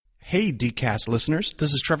Hey, DCast listeners,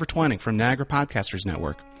 this is Trevor Twining from Niagara Podcasters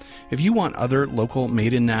Network. If you want other local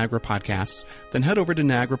Made in Niagara podcasts, then head over to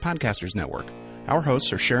Niagara Podcasters Network. Our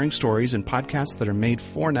hosts are sharing stories and podcasts that are made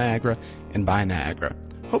for Niagara and by Niagara.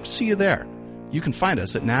 Hope to see you there. You can find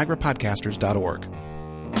us at niagarapodcasters.org.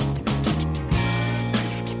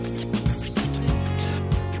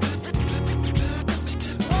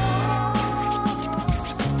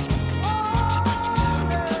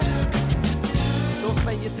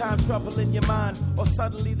 Trouble in your mind, or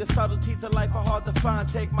suddenly the subtleties of life are hard to find.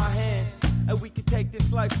 Take my hand, and we can take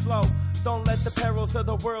this life slow. Don't let the perils of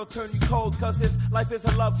the world turn you cold, cause this life is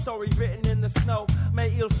a love story written in the snow. May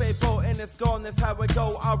il fait beau, and it's gone, that's how it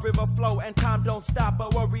go. Our river flow, and time don't stop,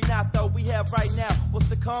 but worry not though. We have right now, what's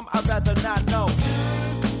to come, I'd rather not know.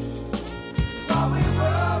 While we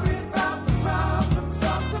worry about the problems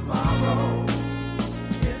of tomorrow,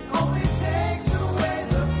 it only takes away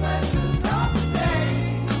the pleasures of the day.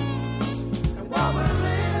 While we're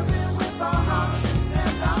living with our hardships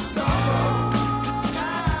and our sorrows,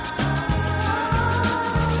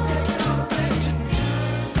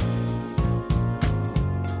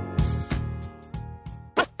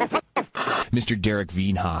 Mr. Derek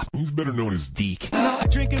Veenhoff, who's better known as Deke.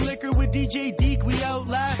 Drinking liquor with DJ Deke, we out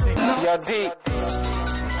laughing. Yo, Deke.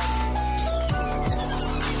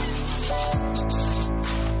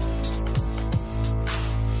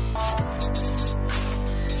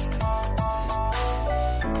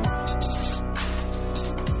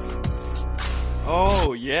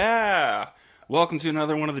 Oh, yeah. Welcome to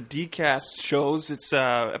another one of the DCast shows. It's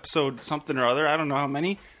episode something or other. I don't know how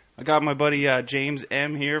many. I got my buddy James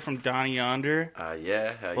M. here from Donnie Yonder.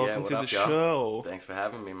 Yeah. Welcome What to up, the y'all? show. Thanks for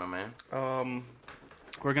having me, my man.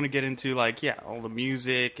 We're going to get into, all the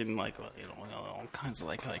music and, all kinds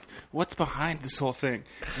of, what's behind this whole thing?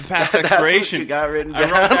 The past expiration. You got written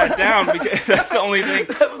down. I wrote that down because that's the only thing.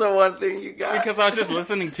 That's the one thing you got. Because I was just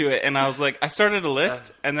listening to it, and I was like, I started a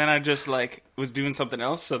list, and then I just, was doing something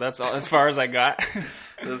else, so that's all as far as I got.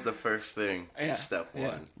 This is the first thing. Yeah. Step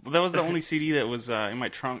one. Well, that was the only CD that was in my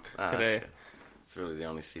trunk today. Okay. It's really the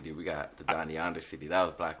only CD we got. The Donnie Yonder CD. That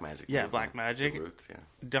was Black Magic. Yeah, Black Magic. The Roots, yeah.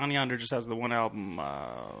 Donnie Yonder just has the one album.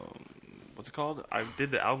 What's it called? I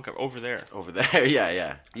did the album cover over there. Over there,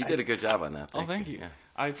 yeah. You did a good job on that. Thank you. Yeah.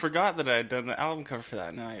 I forgot that I had done the album cover for that,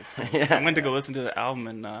 and I Yeah. went to go listen to the album,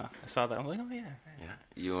 and I saw that. I'm like, oh yeah. Yeah.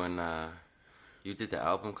 You and you did the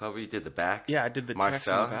album cover. You did the back. Yeah, I did the text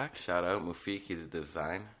Marcel, on the back. shout out Mufiki did the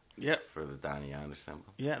design. Yep. For the Donnie Yonder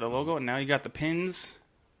symbol. Yeah, the logo, and now you got the pins.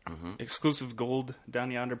 Mm-hmm. Exclusive gold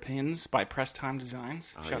Donnie Yonder pins by Press Time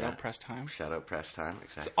Designs. Shout out Press Time. Shout out Press Time.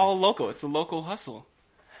 Exactly. It's all local. It's a local hustle.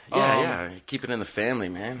 Yeah. Keep it in the family,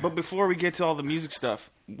 man. But before we get to all the music stuff,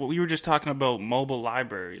 we were just talking about mobile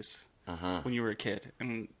libraries when you were a kid,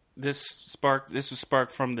 and this was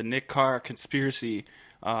sparked from the Nick Carr conspiracy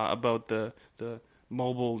about the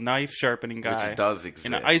mobile knife sharpening guy, which does exist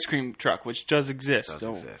in an ice cream truck, which does exist.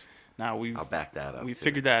 Now I'll back that up. We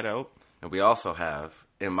figured that out, and we also have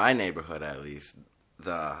in my neighborhood at least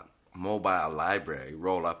the mobile library.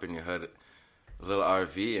 Roll up in your hood, a little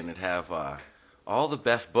RV, and it have all the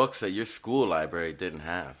best books that your school library didn't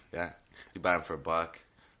have. Yeah, you buy them for $1.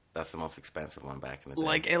 That's the most expensive one back in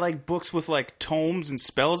the day. Like books with tomes and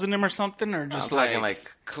spells in them or something, or just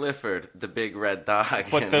like Clifford, the Big Red Dog.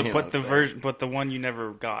 But the one you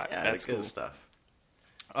never got. Yeah, that's the good cool stuff.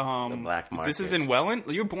 The black market. This is in Welland.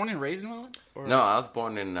 You were born and raised in Welland? Or? No, I was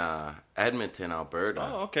born in Edmonton, Alberta.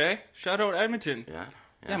 Oh, okay. Shout out Edmonton. Yeah.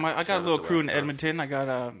 I got a little crew in Edmonton. I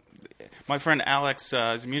got my friend Alex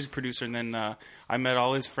is a music producer, and then I met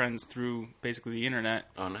all his friends through basically the internet.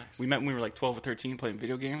 Oh, nice. We met when we were 12 or 13 playing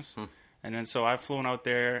video games, and then so I've flown out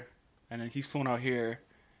there, and then he's flown out here,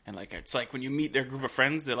 and it's like when you meet their group of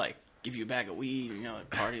friends, they give you a bag of weed, and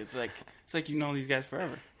party. It's like you know these guys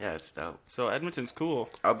forever. Yeah, it's dope. So Edmonton's cool.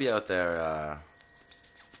 I'll be out there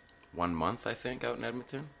 1 month, I think, out in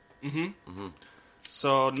Edmonton. Mm-hmm.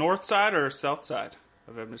 So north side or south side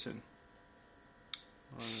of Edmonton?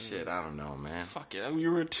 Shit, I don't know, man. Fuck it,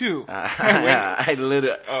 you were 2. I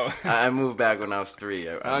literally. I moved back when I was 3.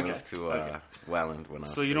 I moved to Welland when I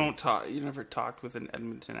was. So you don't talk. You never talked with an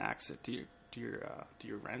Edmonton accent. Do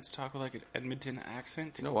your rents talk with an Edmonton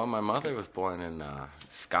accent? You know what? My mother was born in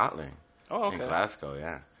Scotland. Oh, okay. In Glasgow,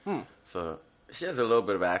 yeah. So she has a little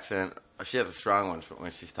bit of accent. She has a strong one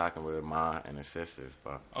when she's talking with her ma and her sisters.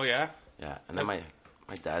 But oh yeah. Yeah, and then my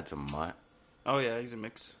dad's a mutt. Oh yeah, he's a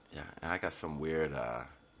mix. Yeah, and I got some weird.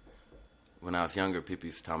 When I was younger, people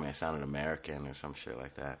used to tell me I sounded American or some shit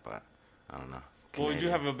like that, but I don't know. Well, we do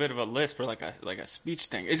Canadian. have a bit of a lisp or like a speech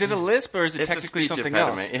thing. Is it a lisp or is it It's a technically speech something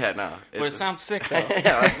impediment. else? Yeah, no. But it sounds sick though.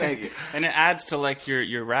 Yeah, well, thank you. And it adds to like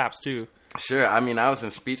your raps too. Sure. I mean, I was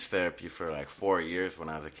in speech therapy for like 4 years when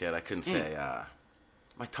I was a kid. I couldn't say.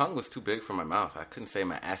 My tongue was too big for my mouth. I couldn't say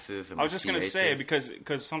my S's and my I was just gonna say THs.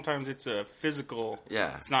 because sometimes it's a physical.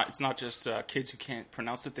 Yeah. It's not just kids who can't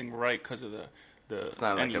pronounce the thing right because of the. It's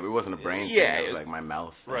not like it wasn't a brain thing. Yeah, It was like my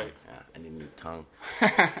mouth. Right. Yeah. I need a new tongue.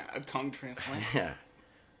 a tongue transplant. Yeah.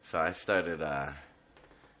 So I started,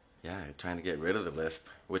 trying to get rid of the lisp,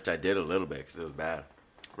 which I did a little bit because it was bad.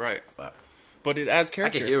 Right. But it adds I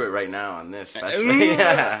character. can hear it right now on this, especially.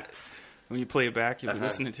 Yeah. When you play it back, you'll be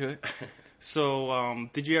listening to it. So,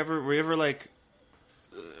 were you ever like,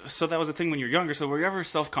 so that was a thing when you were younger, so were you ever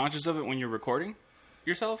self-conscious of it when you're recording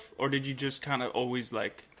yourself? Or did you just kind of always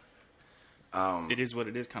like, it is what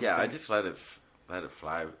it is kind of Yeah, thing? I just let it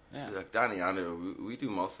fly. Yeah. Like Donnie Yonder, we do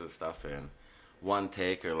most of the stuff in one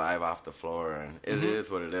take or live off the floor, and it is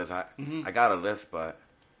what it is. I got a list, but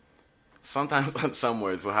sometimes on some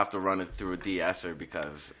words we'll have to run it through a de-esser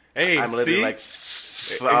because I'm literally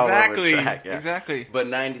see? all over Exactly, track. Yeah. exactly. But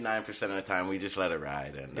 99% of the time we just let it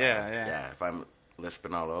ride, and Yeah. if I'm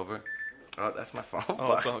lisping all over, oh, that's my phone.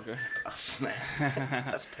 Oh, it's all good. Oh, snap.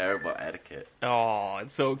 That's terrible etiquette. Oh,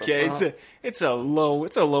 it's okay. It's a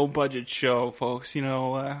low budget show, folks. You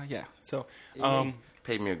know, yeah. So,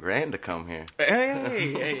 Paid me $1,000 to come here.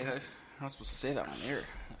 hey, I'm not supposed to say that on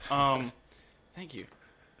air. Thank you.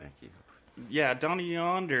 Thank you. Yeah, Donnie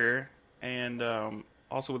Yonder, and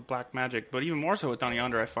also with Black Magic, but even more so with Donnie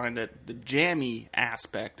Yonder, I find that the jammy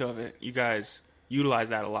aspect of it, you guys utilize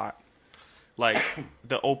that a lot. Like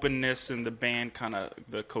the openness and the band, kind of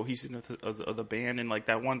the cohesiveness of the band, and like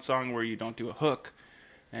that one song where you don't do a hook,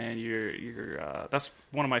 and you're that's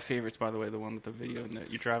one of my favorites, by the way, the one with the video and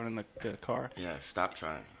you're driving in the car. Yeah, stop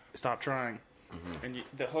trying. Stop trying, and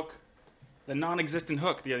the hook. The non-existent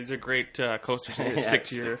hook. Yeah, these are great coasters. You stick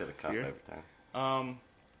to your. To the cup your every time.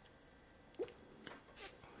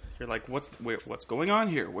 You're like, what's going on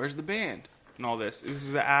here? Where's the band? And all this. This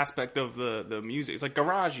is the aspect of the music. It's like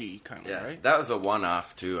garagey kind of, Yeah, right? that was a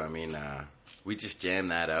one-off too. I mean, we just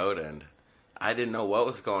jammed that out, and I didn't know what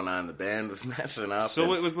was going on. The band was messing up.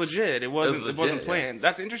 So it was legit. It wasn't legit, planned. yeah.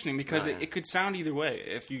 That's interesting because No, yeah. it could sound either way.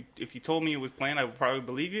 If you told me it was planned, I would probably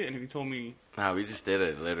believe you. And if you told me, No, we just did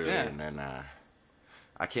it literally, Yeah. and then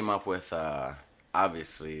I came up with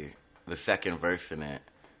obviously the second verse in it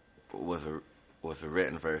was a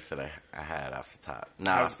written verse that I had off the top,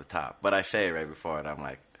 not off the top, but I say it right before it. I'm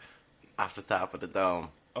like, off the top of the dome.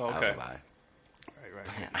 Oh, okay. That was a lie.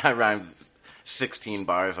 right. I rhymed 16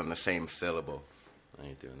 bars on the same syllable. I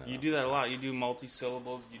ain't doing that. You do that a lot. You do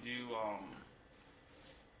multi-syllables. You do.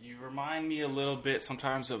 You remind me a little bit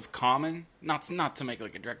sometimes of Common. Not to make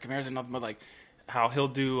like a direct comparison, nothing, but like how he'll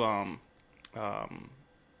do.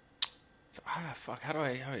 Fuck. How do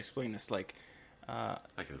I explain this? Like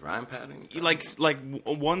his rhyme pattern. like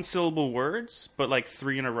one syllable words, but like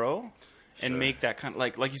 3 in a row. And Sure. make that kind of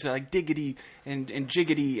like you said, like diggity and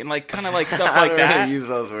jiggity and like kind of like stuff I like don't that. really use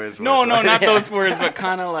those words. No, much. not Yeah. those words, but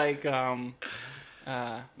kind of like. No,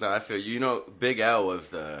 I feel you know. Big L was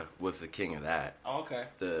the king of that. Oh, okay.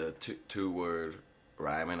 The two word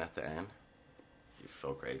rhyming at the end. He's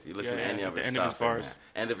so crazy. You listen Yeah, to any at of the his end stuff. of his bars.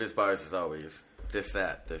 And end of his bars is always this,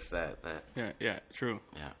 that. Yeah, true.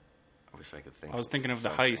 Yeah. I wish I could think. I was thinking of the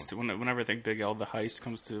something. heist. Whenever I think Big L, the heist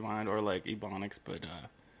comes to mind, or like Ebonics. But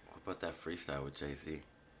What about that freestyle with Jay-Z?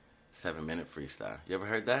 7-minute freestyle. You ever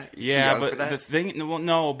heard that? You too yeah, young but for that? the thing, well,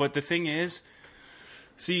 no, but the thing is,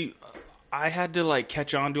 see, I had to like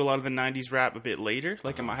catch on to a lot of the '90s rap a bit later,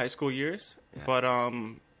 like in my high school years. Yeah.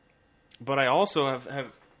 But I also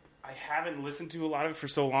I haven't listened to a lot of it for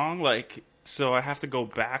so long, like. So I have to go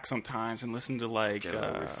back sometimes and listen to like Get a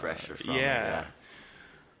little refresher from it, yeah.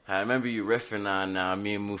 I remember you riffing on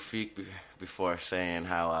me and Mufiq before, saying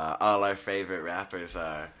how all our favorite rappers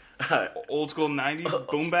are Old school '90s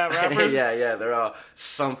boom bap rappers. yeah, they're all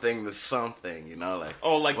something to something, you know, like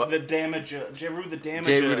The Damager, Jeru the Damager.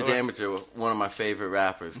 Jeru the Damager, one of my favorite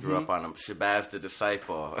rappers, grew up on him. Shabazz the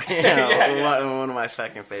Disciple, one of my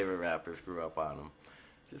second favorite rappers, grew up on him,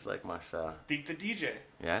 just like myself. Deke the DJ.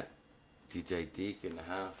 Yeah, DJ Deke in the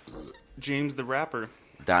house. James the rapper.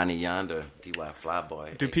 Donnie Yonder, DY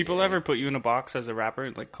Flyboy. Do people AKA. ever put you in a box as a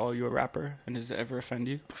rapper, like call you a rapper, and does it ever offend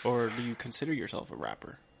you, or do you consider yourself a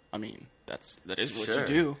rapper? I mean, that is what Sure. you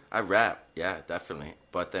do. I rap, yeah, definitely.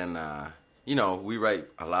 But then we write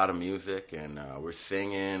a lot of music, and we're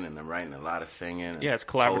singing, and I'm writing a lot of singing. Yeah, it's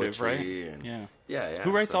collaborative, poetry, right? And yeah.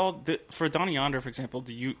 Who writes for Donnie Yonder, for example?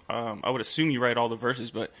 Do you? I would assume you write all the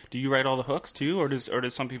verses, but do you write all the hooks too, or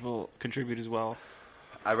does some people contribute as well?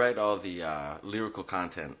 I write all the lyrical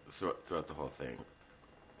content throughout the whole thing,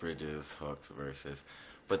 bridges, hooks, verses.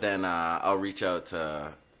 But then I'll reach out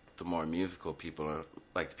to the more musical people,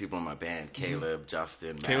 like the people in my band, Caleb,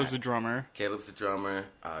 Justin, Matt. Caleb's the drummer.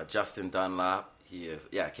 Justin Dunlop.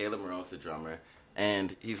 Caleb Moreau's the drummer.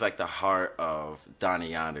 And he's like the heart of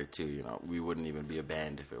Donnie Yonder, too. We wouldn't even be a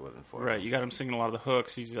band if it wasn't for him. Right, you got him singing a lot of the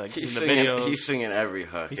hooks. He's in the singing, videos. He's singing every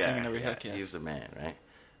hook. He's singing every hook, yeah. He's the man, right?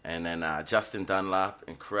 And then Justin Dunlop,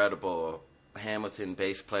 incredible Hamilton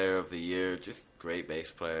bass player of the year, just great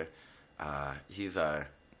bass player. He's our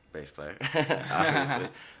bass player, obviously.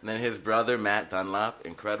 And then his brother, Matt Dunlop,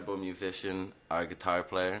 incredible musician, our guitar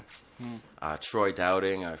player. Troy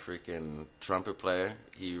Dowding, our freaking trumpet player.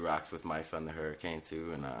 He rocks with My Son the Hurricane,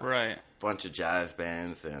 too. And a bunch of jazz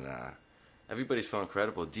bands. And everybody's so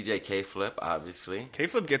incredible. DJ K-Flip, obviously.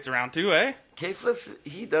 K-Flip gets around, too, eh? K-Flip,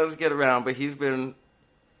 he does get around, but he's been...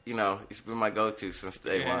 he's been my go-to since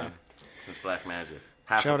day one, since Black Magic.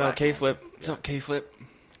 Shout out K-Flip. What's up, K-Flip?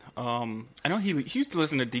 I know he used to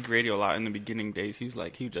listen to Deke Radio a lot in the beginning days. He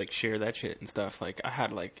would share that shit and stuff. Like, I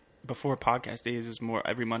had, before podcast days, it was more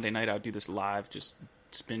every Monday night I would do this live, just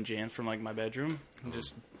spin jams from, my bedroom and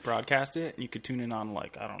just broadcast it. And you could tune in on,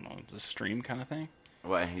 I don't know, the stream kind of thing.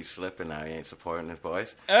 What, he's flipping now? He ain't supporting his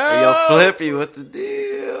boys? Oh! Hey, yo, Flippy, what the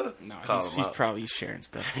deal? No, he's probably sharing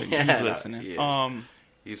stuff. He's listening. Yeah.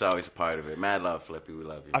 He's always a part of it. Mad love, Flippy. We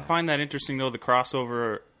love you. Man. I find that interesting, though, the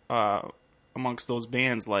crossover amongst those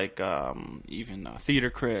bands, even Theater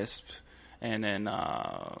Crisp, and then,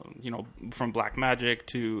 from Black Magic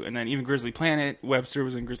to, and then even Grizzly Planet. Webster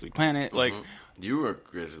was in Grizzly Planet. You were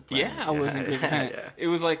Grizzly Planet. Yeah, I was in Grizzly Planet. It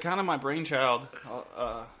was, kind of my brainchild.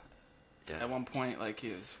 At one point, it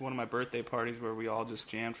was one of my birthday parties where we all just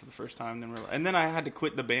jammed for the first time. And then I had to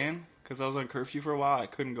quit the band because I was on curfew for a while. I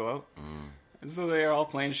couldn't go out. And so they are all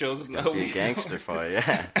playing shows with no be a gangster for you,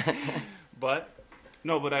 yeah. But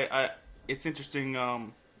it's interesting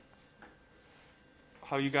how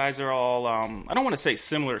you guys are all, I don't want to say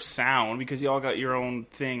similar sound because you all got your own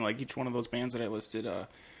thing, like each one of those bands that I listed.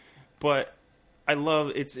 But I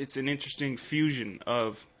love, it's an interesting fusion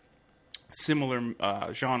of similar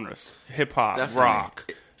genres, hip-hop,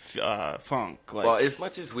 rock, funk. Well, as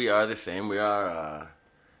much as we are the same, we are...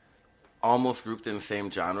 almost grouped in the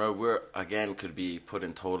same genre. We're, again, could be put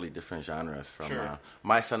in totally different genres. From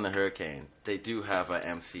My Son the Hurricane. They do have a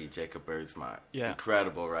MC, Jacob Birdsmart. Yeah.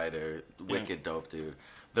 Incredible writer. Wicked dope dude.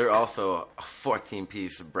 They're also a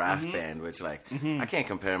 14-piece brass band, which, I can't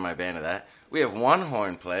compare my band to that. We have one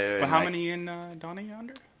horn player. But how many in Donnie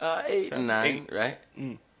Yonder? 8 and 9, right?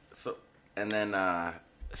 So, and then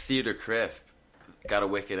Theater Crisp. Got a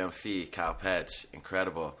wicked MC, Kyle Petch.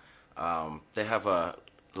 Incredible. They have a...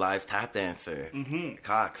 live tap dancer,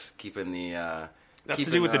 Cox, keeping the that's to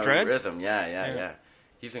do with the dreads rhythm. Yeah.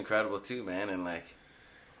 He's incredible too, man, and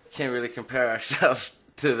can't really compare ourselves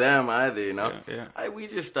to them either, we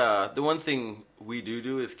just the one thing we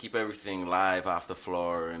do is keep everything live off the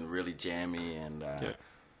floor and really jammy, and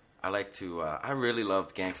I like to I really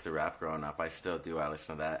loved gangster rap growing up. I still do. I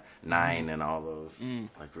listen to that Nine and all those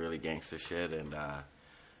really gangster shit, and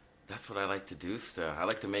that's what I like to do still. I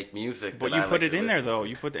like to make music. But you put it in there, though.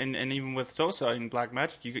 You put and even with Sosa and Black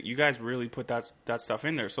Magic, you guys really put that stuff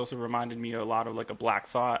in there. Sosa reminded me a lot of a Black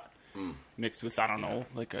Thought mixed with, I don't know,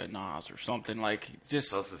 a Nas or something.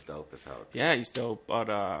 Sosa's dope as hell. Yeah, he's dope.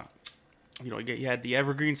 But, you had the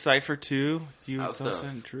Evergreen Cypher, too. You and Sosa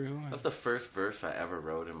and Drew. That's the first verse I ever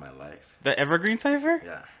wrote in my life. The Evergreen Cypher?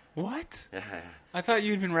 Yeah. What? Yeah. I thought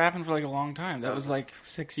you'd been rapping for a long time. That was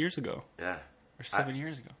 6 years ago. Yeah. Or 7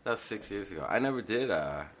 years ago. That was 6 years ago. I never did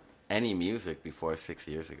any music before 6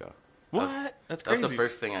 years ago. What? That's crazy. That was the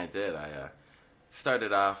first thing I did. I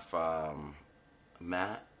started off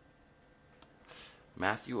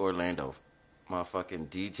Matthew Orlando, motherfucking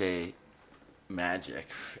DJ Magic,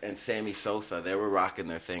 and Sammy Sosa. They were rocking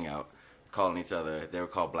their thing out, calling each other. They were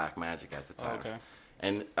called Black Magic at the time. Oh, okay.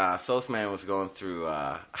 And Sosa Man was going through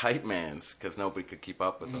hype mans because nobody could keep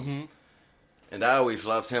up with him. And I always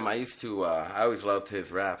loved him. I always loved his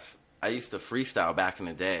raps. I used to freestyle back in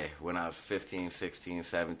the day when I was 15, 16,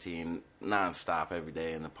 17, nonstop every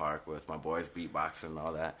day in the park with my boys, beatboxing and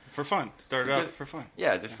all that. For fun. Started out for fun.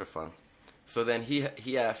 Yeah, just for fun. So then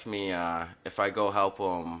he asked me if I go help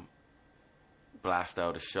him blast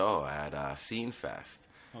out a show at Scene Fest.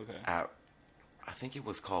 Okay. I think it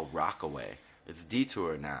was called Rockaway. It's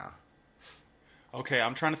Detour now. Okay,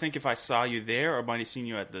 I'm trying to think if I saw you there or might have seen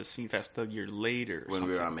you at the Scene Fest the year later. When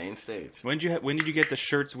we were on main stage. When did you get the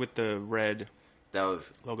shirts with the red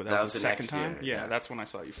logo? That was the second time? Year, yeah, that's when I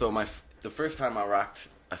saw you. So the first time I rocked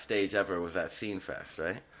a stage ever was at Scene Fest,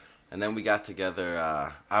 right? And then we got together.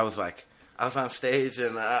 I was on stage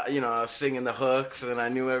and I was singing the hooks and I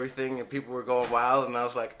knew everything and people were going wild and I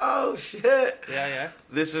was like, oh shit, yeah,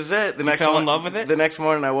 this is it. You fell in love with it? The next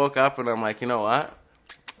morning I woke up and I'm like, you know what?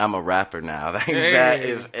 I'm a rapper now. That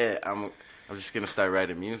is it. I'm just gonna start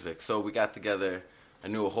writing music. So we got together. I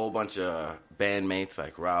knew a whole bunch of bandmates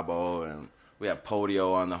like Robbo and we had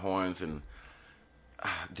Podio on the horns and.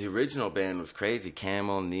 The original band was crazy.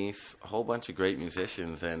 Camel, Nice, a whole bunch of great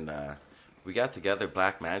musicians. And we got together,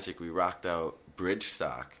 Black Magic. We rocked out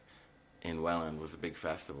Bridgestock in Welland. It was a big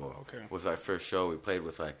festival. Okay. It was our first show. We played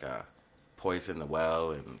with like Poison the Well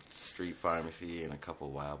and Street Pharmacy and a couple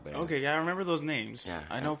of wild bands. Okay, yeah, I remember those names. Yeah,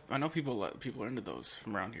 I know people are into those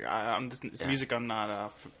from around here. This music I'm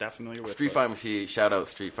not that familiar with. Street Pharmacy, shout out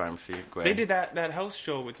Street Pharmacy. They did that house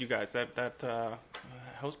show with you guys. That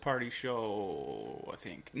house party show, I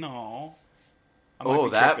think. No.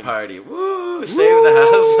 That party. Woo! Save the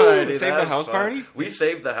house party. Save the house party? We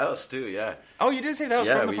saved the house, too, yeah. Oh, you did save the house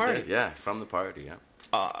from the party? Did, yeah, from the party, yeah.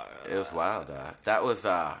 It was wild. That was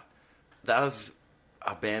a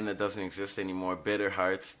band that doesn't exist anymore, Bitter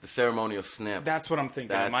Hearts, the Ceremonial Snips. That's what I'm thinking.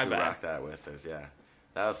 That's My who bad. rocked that with us, yeah.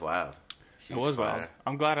 That was wild. It was wild.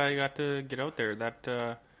 I'm glad I got to get out there.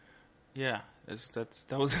 That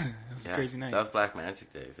was a crazy night. That was Black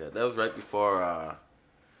Magic days. Yeah, that was right before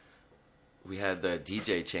we had the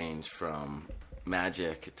DJ change from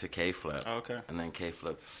Magic to K-Flip. Oh, okay. And then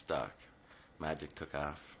K-Flip stuck. Magic took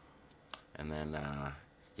off. And then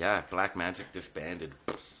Black Magic disbanded.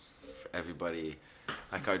 Everybody,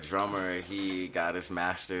 like our drummer, he got his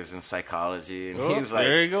master's in psychology, and he was like,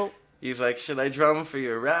 "There you go." He's like, "Should I drum for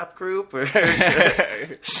your rap group or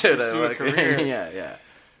should I a career?" Yeah.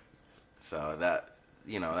 So that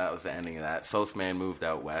was the ending of that. Soulsman moved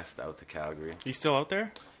out west, out to Calgary. He's still out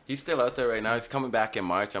there? He's still out there right now. He's coming back in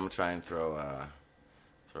March. I'm gonna try and throw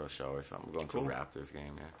a show or something. We're going to a Raptors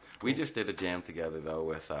game. Yeah. Cool. We just did a jam together though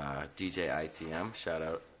with DJ ITM. Shout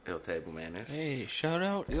out Ill Table Manners. Hey, shout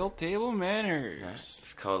out Ill Table Manners. Yeah.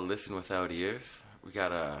 It's called Listen Without Ears. We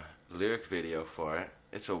got a lyric video for it.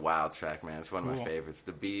 It's a wild track, man. It's one of my favorites.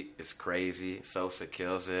 The beat is crazy. Sosa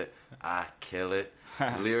kills it. I kill it.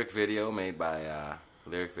 Lyric video made by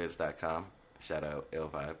lyricvids.com. Shout out Ill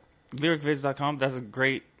Vibe. Lyricvids.com. That's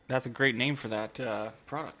a great name for that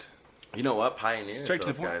product. You know what? Pioneers. Straight to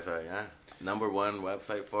those the point. Guys are, yeah. #1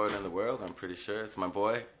 website for it in the world. I'm pretty sure. It's my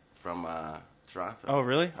boy from Toronto. Oh,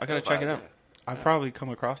 really? I gotta check it out. I've probably come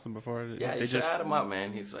across them before. Yeah, you should add him up,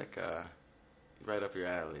 man. He's like right up your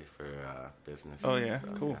alley for business. Oh yeah, so,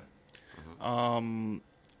 cool. Yeah. Mm-hmm.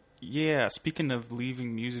 Yeah. Speaking of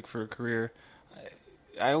leaving music for a career,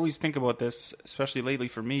 I always think about this, especially lately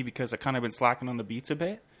for me, because I kind of been slacking on the beats a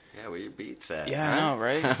bit. Yeah, where your beats at? Yeah, huh? I know,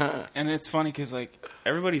 right? And it's funny because like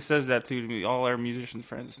everybody says that too to me. All our musician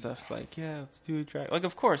friends and stuff. It's like, yeah, let's do a track. Like,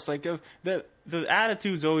 of course, like the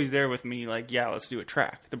attitude's always there with me. Like, yeah, let's do a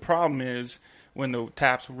track. The problem is when the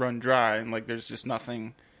taps run dry and like there's just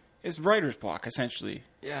nothing. It's writer's block essentially.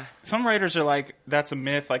 Yeah. Some writers are like, that's a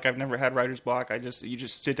myth. Like, I've never had writer's block. You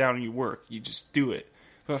just sit down and you work. You just do it.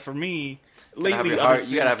 But for me, lately, you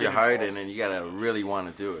gotta have your heart in, and you gotta really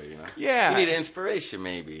want to do it. You know. Yeah. You need inspiration,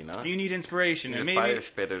 maybe. You know. You need inspiration, and maybe a fire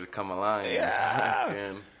spitter to come along. Yeah.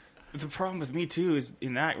 And the problem with me too is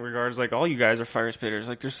in that regards, like all you guys are fire spitters.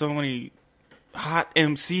 Like, there's so many hot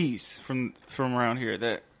MCs from around here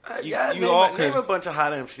that name a bunch of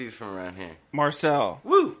hot MCs from around here. Marcel,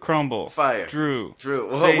 Woo, Crumble, Fire, Drew.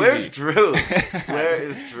 Well, where's Drew? Where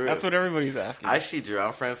is Drew? That's what everybody's asking. I see Drew.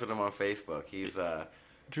 I'm friends with him on Facebook. He's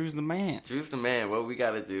Drew's the man. Drew's the man. What we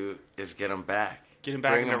got to do is get him back. Get him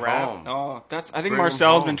back Bring in the him rap. home. Oh, I think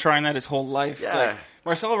Marcel's been trying that his whole life. Yeah. It's like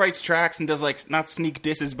Marcel writes tracks and does like not sneak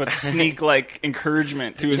disses, but sneak like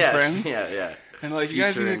encouragement to his friends. Yeah. And like, you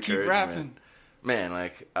guys need to keep rapping. Man,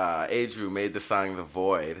 like Drew made the song "The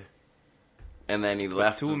Void," and then he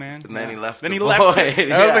left. Too, man. And then he left. Then the he Void. left.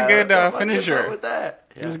 That was a good finisher. With that,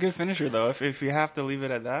 It was a good finisher though. If you have to leave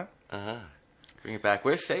it at that. Bring it back.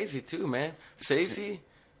 Where's Sazy too, man? Sazy.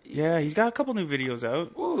 Yeah, he's got a couple new videos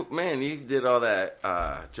out. Ooh, man, he did all that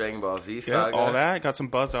Dragon Ball Z saga. All that. Got some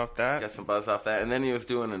buzz off that. And then he was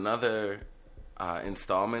doing another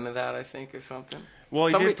installment of that, I think, or something. Well,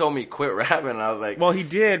 somebody told me he quit rapping, and I was like... Well, he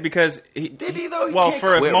did, because... Did he, though? Well,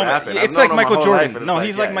 for a moment... Rapping. It's like Michael Jordan. No,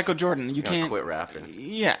 he's like Michael Jordan. You can't... quit rapping.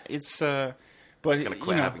 Yeah, it's... But, I'm going to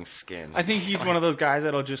quit having skin. I think he's one of those guys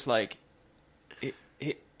that'll just, like...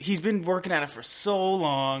 he's been working at it for so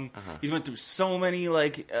long. He's went through so many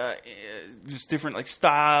just different like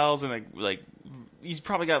styles and like he's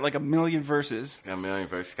probably got like a million verses. Got a million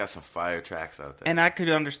verses. He's got some fire tracks out there. And I could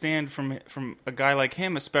understand from a guy like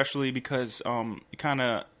him, especially because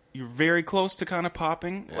you're very close to kind of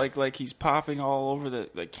popping, like he's popping all over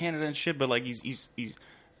the Canada and shit. But like he's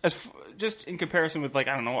just in comparison with, like,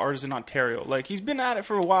 I don't know, artists in Ontario. Like, he's been at it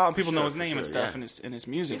for a while, and people know his name and stuff and his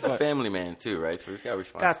music. He's a family man, too, right? So he's got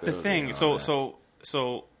responsibility. That's the thing.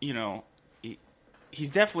 So you know, he's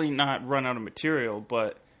definitely not run out of material,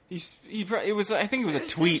 but I think it was a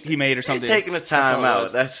tweet he made or something. He's taking the time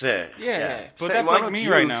out. That's it. Yeah. But that's like me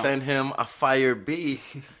right now. Send him a fire beat,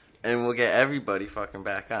 and we'll get everybody fucking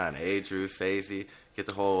back on. Drew, Sazy, get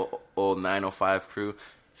the whole old 905 crew.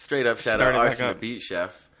 Straight up shout out Arson the Beat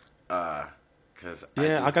Chef. I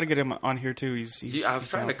gotta get him on here too. I was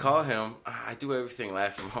trying to call him. I do everything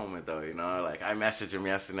last moment though, you know. Like I messaged him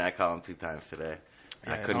yesterday. I called him 2 times today.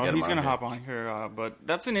 I couldn't get him. He's gonna hop on here, but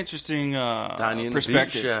that's an interesting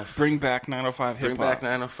perspective. Bring back 905 hip hop. Bring back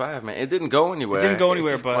 905, man. It didn't go anywhere.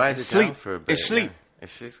 But it's sleep. For a bit. It's sleep. Yeah.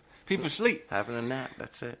 It's just people sleep, having a nap.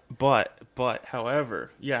 That's it. But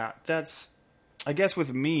however, yeah, that's. I guess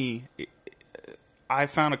with me. I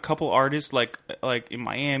found a couple artists like in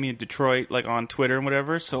Miami and Detroit, like on Twitter and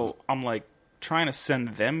whatever. So I'm like trying to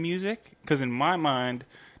send them music because in my mind,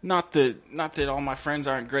 not that all my friends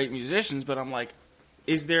aren't great musicians, but I'm like,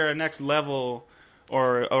 is there a next level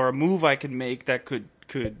or a move I can make that could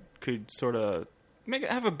sort of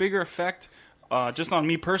have a bigger effect just on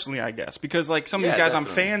me personally, I guess, because like some of these guys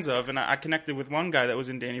definitely. I'm fans of, and I connected with one guy that was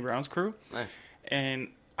in Danny Brown's crew, nice, and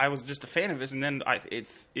I was just a fan of his, and then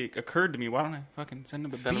it occurred to me, why don't I fucking send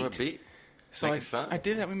him a beat? So I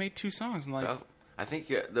did that. We made 2 songs. And like, I think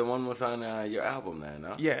the one was on your album there,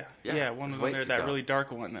 no? Yeah, one was on there, that really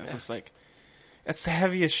dark one. That's just like, that's the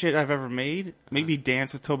heaviest shit I've ever made. Maybe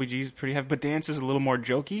Dance with Toby G is pretty heavy, but Dance is a little more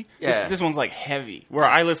jokey. Yeah. This one's like heavy, where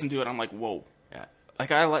I listen to it, I'm like, whoa. Yeah. Like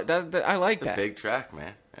I like that. I like that. It's a big track,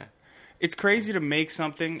 man. Yeah. It's crazy to make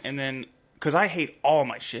something and then. Because I hate all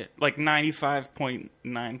my shit. Like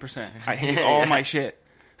 95.9%. I hate all my shit.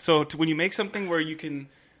 So when you make something where you can,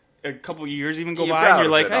 a couple of years even go by, and you're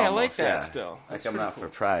like, hey, I like that still. Like I'm not for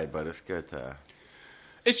pride, but it's good to...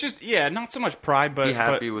 It's just, not so much pride, but... Be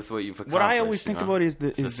happy with what you've accomplished. What I always think about is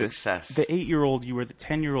the success. The 8-year-old you or the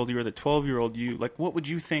 10-year-old you or the 12-year-old you. Like, what would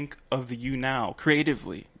you think of the you now,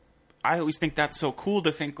 creatively? I always think that's so cool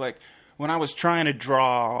to think, like... When I was trying to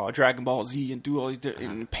draw Dragon Ball Z and do all these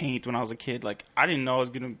and paint when I was a kid, like I didn't know I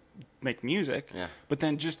was gonna make music. Yeah. But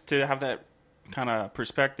then just to have that kind of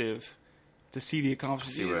perspective, to see the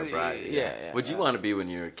accomplishments. See where it brought you. Yeah. What'd you want to be when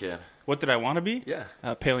you were a kid? What did I want to be? Yeah.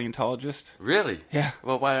 A paleontologist. Really? Yeah.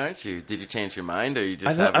 Well, why aren't you? Did you change your mind, or you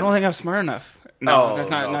just? I don't think I'm smart enough. No,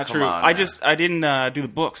 that's not true. On, I didn't do the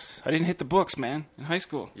books. I didn't hit the books, man. In high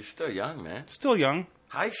school. You're still young, man. Still young.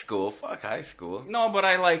 High school? Fuck high school. No, but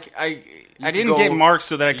I didn't get marks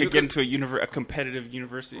so that I could get into a competitive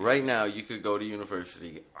university. Right now, you could go to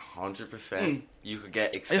university 100%. You could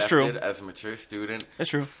get accepted as a mature student. That's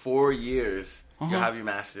true. 4 years, you'll have your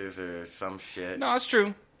master's or some shit. No, that's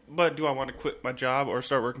true. But do I want to quit my job or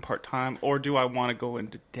start working part-time? Or do I want to go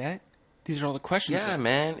into debt? These are all the questions. Yeah,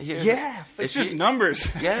 man. It's just numbers.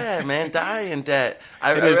 Yeah, man. Die in debt.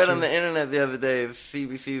 I read on the internet the other day,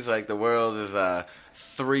 CBC's like the world is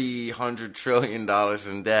 $300 trillion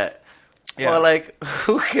in debt. Yeah. Well, like,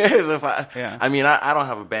 who cares if I... Yeah. I mean, I don't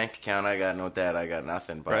have a bank account. I got no debt. I got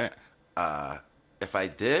nothing. But if I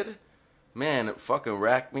did, man, it fucking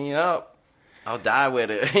racked me up. I'll die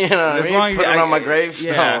with it. You know what I mean? Put it on my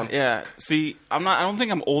gravestone. Yeah. See, I don't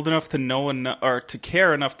think I'm old enough to know enough or to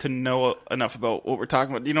care enough to know enough about what we're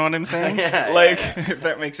talking about. You know what I'm saying? If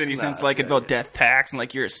that makes any sense. Like about death tax and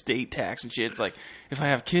like your estate tax and shit. It's like if I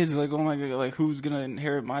have kids, like oh my god, like who's gonna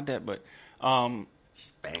inherit my debt? But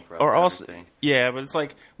bankrupt or also everything. Yeah, but it's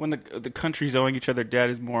like when the countries owing each other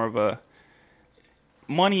debt is more of a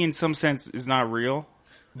money in some sense is not real.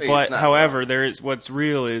 But, however, what's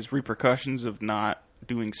real is repercussions of not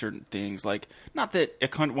doing certain things. Like, not that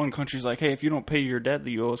one country's like, hey, if you don't pay your debt that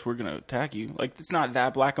you owe us, we're going to attack you. Like, it's not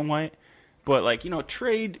that black and white. But, like, you know,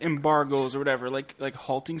 trade embargoes or whatever, like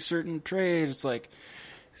halting certain trade, it's like,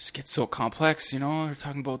 it gets so complex, you know? They're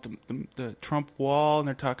talking about the Trump wall, and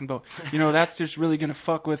they're talking about, you know, that's just really going to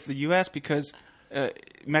fuck with the U.S. because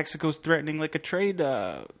Mexico's threatening, like, a trade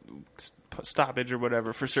stoppage or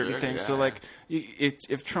whatever for certain things. Yeah. So like,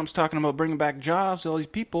 if Trump's talking about bringing back jobs to all these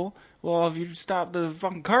people, well, if you stop the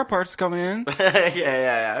fucking car parts coming in,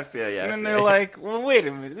 yeah, I feel yeah. And then they're like, well, wait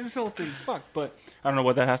a minute, this whole thing's fucked. But I don't know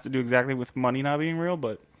what that has to do exactly with money not being real,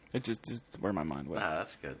 but It just where my mind went. Nah,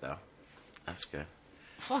 that's good though. That's good.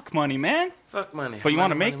 Fuck money, man. Fuck money. But you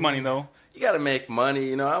want to make money though. You gotta make money.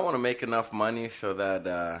 You know, I want to make enough money so that.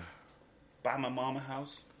 Buy my mom a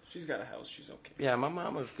house. She's got a house. She's okay. Yeah, my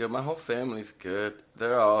mama's good. My whole family's good.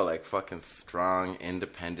 They're all like fucking strong,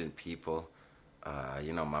 independent people.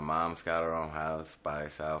 You know, my mom's got her own house by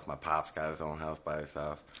herself. My pop's got his own house by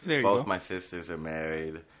himself. There you Both go. my sisters are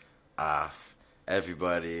married.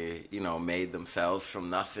 Everybody, you know, made themselves from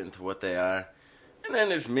nothing to what they are. And then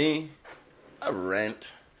there's me. I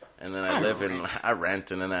rent. And then I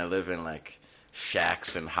rent and then I live in like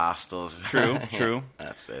shacks and hostels. True, true.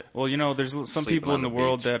 That's it. Well, you know, there's some Sleeping people in on the the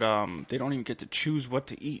world beach. that they don't even get to choose what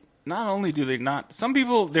to eat. Not only do they not, some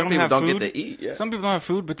people they Some don't people have don't food. get to eat, yeah. Some people don't have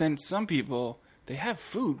food, but then some people they have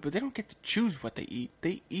food, but they don't get to choose what they eat.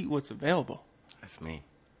 They eat what's available. That's me.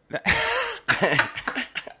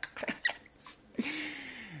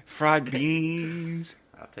 Fried beans,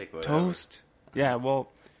 I'll take whatever. toast. Yeah,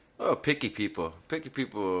 well, Oh, picky people. Picky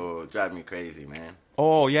people drive me crazy, man.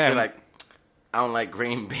 oh yeah, They're like, I don't like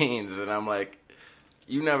green beans. And I'm like,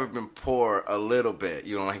 you never been poor a little bit.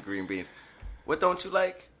 You don't like green beans. What don't you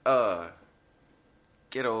like?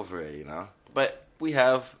 Get over it, you know? But we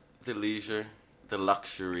have the leisure, the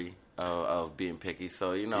luxury of being picky.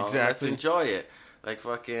 So, you know, Exactly. let's enjoy it. Like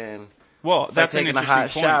fucking... well, It's that's like an taking a interesting hot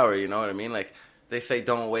point. shower, you know what I mean? Like, they say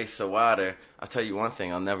don't waste the water. I'll tell you one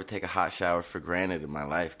thing. I'll never take a hot shower for granted in my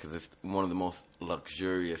life because it's one of the most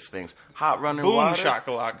luxurious things. Hot running Boom water.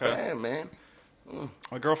 shakalaka. Damn, man.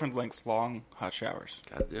 My girlfriend likes long hot showers,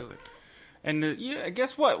 Gotta do it. and yeah,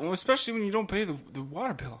 guess what? Well, especially when you don't pay the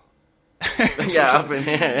water bill. Yeah, up in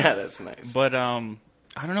here. Yeah, that's nice. But I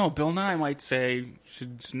don't know. Bill Nye might say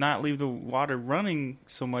should not leave the water running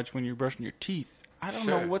so much when you're brushing your teeth. I don't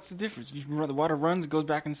know Sure. what's the difference. The water runs, goes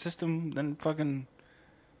back in the system, then fucking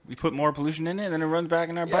we put more pollution in it, then it runs back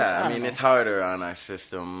in our butts. Yeah, I don't mean, know. it's harder on our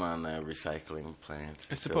system, on the recycling plants,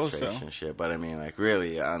 I suppose so. filtration shit. But I mean, like,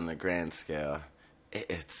 really, on the grand scale,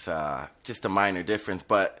 it's just a minor difference.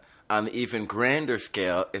 But on the even grander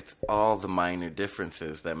scale, it's all the minor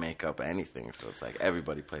differences that make up anything. So it's like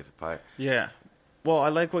everybody plays a part. Yeah. Well, I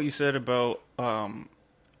like what you said about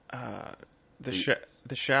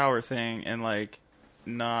the shower thing and like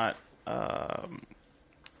not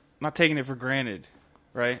taking it for granted,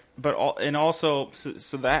 right? But also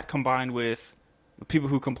so that combined with the people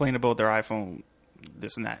who complain about their iPhone,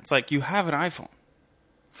 this and that. It's like you have an iPhone.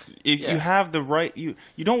 If Yeah. you have the right, you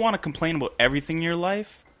don't want to complain about everything in your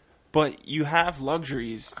life, but you have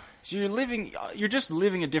luxuries. So you're just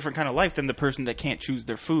living a different kind of life than the person that can't choose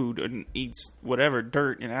their food and eats whatever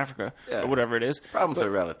dirt in Africa Yeah. or whatever it is. Problems But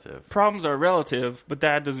are relative. Problems are relative, but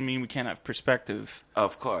that doesn't mean we can't have perspective.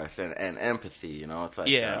 Of course, and empathy, you know, it's like...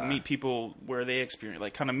 Meet people where they experience,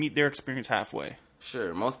 like kind of meet their experience halfway.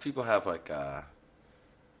 Sure, most people have, like,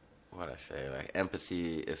 like,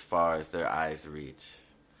 empathy as far as their eyes reach.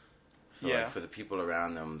 So, Yeah. like, for the people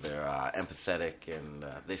around them, they're empathetic, and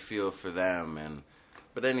they feel for them,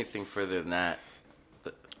 but anything further than that,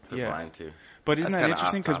 they're Yeah. blind to. But isn't That's that kinda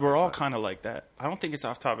interesting? Because off we're all topic, kind of like that. I don't think it's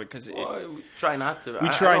off topic because Well, we try not to. We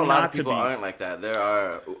I try know a lot not of to people be. aren't like that. There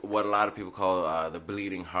are what a lot of people call the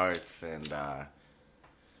bleeding hearts, and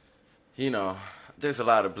you know, there's a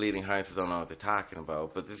lot of bleeding hearts who don't know what they're talking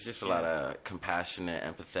about. But there's just a lot of compassionate,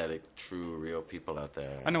 empathetic, true, real people out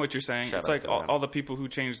there. I know what you're saying. Shout It's out like to them. all the people who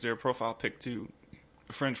changed their profile pic to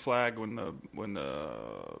a French flag when the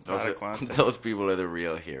Bataclan thing. Those people are the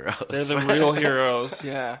real heroes. They're the real heroes.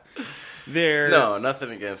 Yeah, they're No,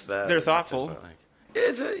 nothing against that. They're Nothing, thoughtful. but,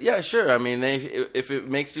 like, yeah, sure. I mean, if it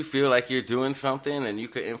makes you feel like you're doing something and you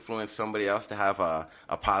could influence somebody else to have a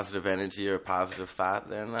positive energy or a positive thought,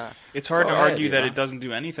 then It's hard go to ahead, argue you that know? it doesn't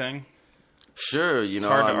do anything. Sure, you know,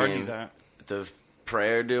 hard to I argue mean, that. does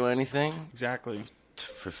prayer do anything? Exactly.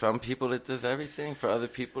 For some people, it does everything. For other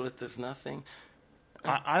people, it does nothing.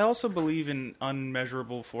 I also believe in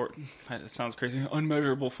unmeasurable it sounds crazy,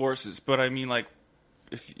 unmeasurable forces. But I mean, like,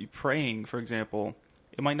 if you're praying, for example,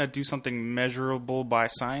 it might not do something measurable by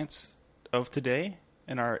science of today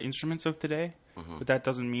and our instruments of today, but that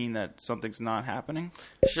doesn't mean that something's not happening.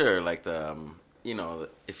 Sure, like you know,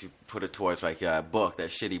 if you put it towards like a book, that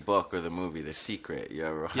shitty book or the movie The Secret. You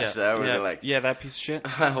ever watch that? Where they're like, that piece of shit.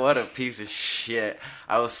 what a piece of shit.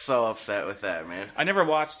 I was so upset with that, man. I never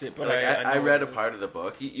watched it, but Like, I know read a it is. part of the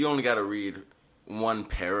book. You only got to read one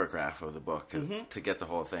paragraph of the book to get the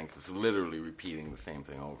whole thing. 'Cause it's literally repeating the same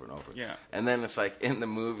thing over and over. Yeah. And then it's like in the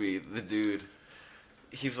movie, the dude,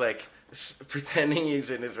 he's like pretending he's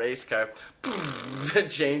in his race car,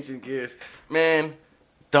 changing gears. Man,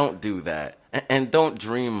 don't do that. And don't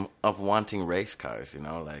dream of wanting race cars, you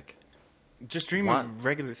know? Like, Just dream of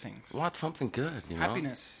regular things. Want something good, you know?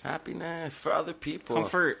 Happiness for other people.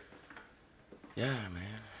 Comfort. Yeah,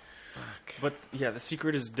 man. Fuck. But, yeah, The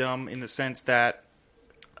Secret is dumb in the sense that...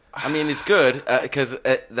 I mean, it's good, because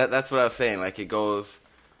that's what I was saying. Like, it goes...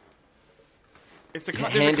 It's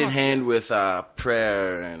hand in hand with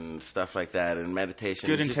prayer and stuff like that, and meditation.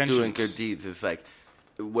 Good just intentions. Doing good deeds. It's like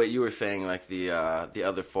what you were saying, like the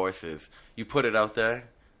other forces. You put it out there,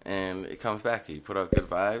 and it comes back to you. You put out good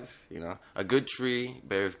vibes. You know, a good tree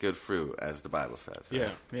bears good fruit, as the Bible says.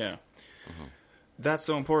 Right? Yeah. Mm-hmm. That's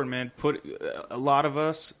so important, man. A lot of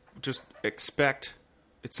us just expect.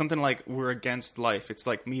 It's something like we're against life. It's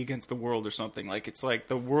like me against the world or something. Like it's like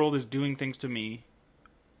the world is doing things to me.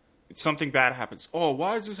 Something bad happens. Oh,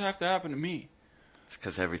 why does this have to happen to me? It's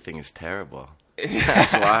because everything is terrible.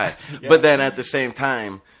 That's why. Yeah. But then at the same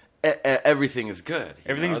time, everything is good.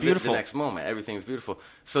 Everything's beautiful. The next moment, everything's beautiful.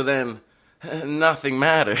 So then nothing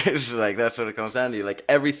matters. Like, that's what it comes down to. Like,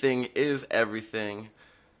 everything is everything.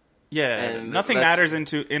 Yeah, and nothing matters in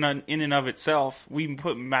and of itself. We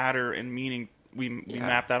put matter and meaning. We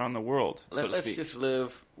map that on the world. Let's just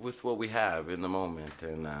live with what we have in the moment,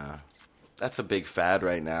 and that's a big fad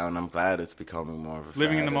right now, and I'm glad it's becoming more of a fad.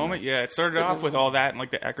 Living in the moment, yeah. It started off with all that and like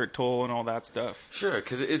the Eckhart Tolle and all that stuff. Sure,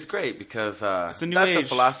 because it's great because it's a new that's age. A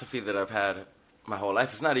philosophy that I've had my whole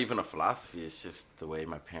life. It's not even a philosophy. It's just the way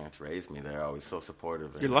my parents raised me. They're always so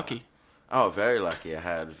supportive. You're lucky. Oh, very lucky. I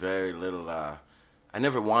had very little... I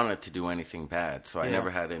never wanted to do anything bad, so I never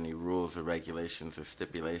had any rules or regulations or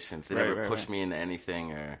stipulations. They never pushed me into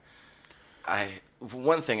anything or...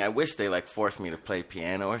 One thing, I wish they forced me to play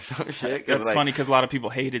piano or some shit. That's funny because a lot of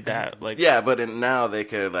people hated that. Yeah, but now they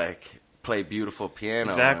could play beautiful piano.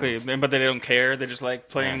 Exactly, but they don't care. They're just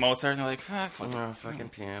playing Mozart, and they're like, fucking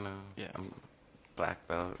piano. Yeah, I'm black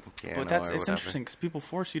belt piano. But it's interesting because people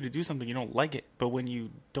force you to do something you don't like it. But when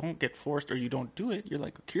you don't get forced or you don't do it, you're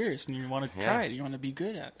curious and you want to try it. You want to be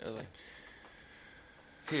good at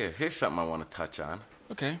it. Here's something I want to touch on.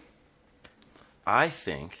 Okay, I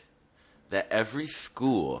think that every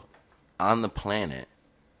school on the planet...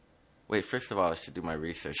 Wait, first of all, I should do my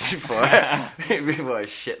research before I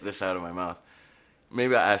shit this out of my mouth.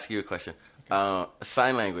 Maybe I'll ask you a question. Okay.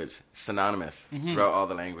 Sign language, synonymous throughout all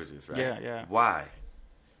the languages, right? Yeah. Why?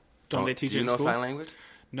 Don't they teach you in know school? sign language?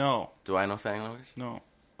 No. Do I know sign language? No.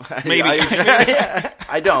 Maybe.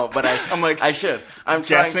 I don't, but I should. I'm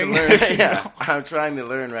guessing. trying to learn. I'm trying to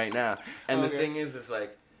learn right now. And the thing is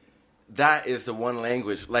that is the one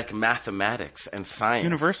language, like mathematics and science.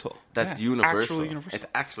 Universal. That's universal. It's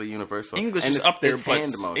actually universal. English is up there, but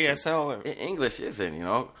ASL. English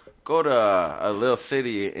isn't, Go to a little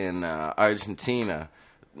city in Argentina,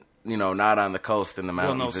 not on the coast in the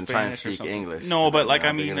mountains and try and speak English. No, but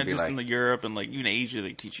just in Europe and even Asia,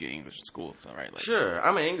 they teach you English in school. It's all right. Sure.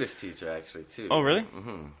 I'm an English teacher, actually, too. Oh, really?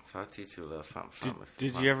 Mm-hmm. So I'll teach you a little something.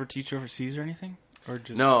 Did you ever teach overseas or anything? Or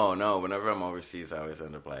just... No. Whenever I'm overseas, I always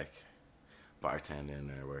end up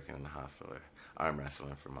bartending or working in the hostel or arm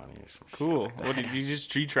wrestling for money or some cool. shit like that. What,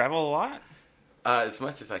 did you travel a lot? As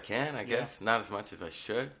much as I can, I guess. Not as much as I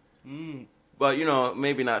should. But,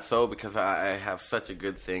 maybe not so because I have such a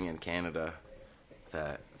good thing in Canada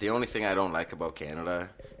that the only thing I don't like about Canada,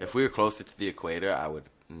 if we were closer to the equator, I would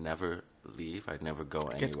never leave. I'd never go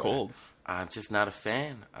anywhere. It gets cold. I'm just not a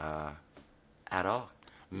fan at all.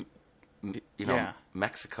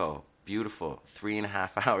 Mexico, beautiful,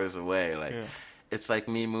 3.5 hours away. It's like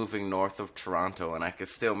me moving north of Toronto, and I could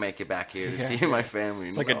still make it back here to see my family.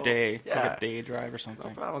 It's like a day. It's like a day drive or something.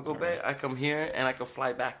 No problem. Go back. I come here, and I can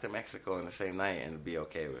fly back to Mexico in the same night and be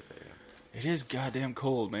okay with it. It is goddamn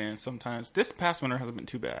cold, man, sometimes. This past winter hasn't been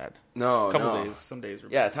too bad. No, a couple days. Some days were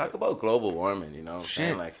bad. Talk about global warming,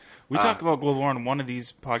 Shit. We talked about global warming on one of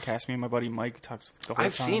these podcasts. Me and my buddy Mike talked the whole time.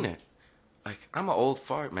 I've seen it. I'm an old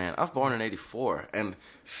fart, man. I was born in 84, and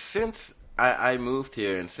since I moved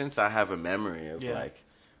here, and since I have a memory of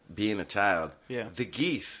being a child, the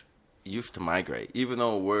geese used to migrate. Even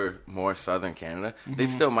though we're more southern Canada, they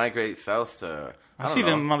still migrate south to... I see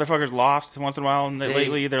them motherfuckers lost once in a while, and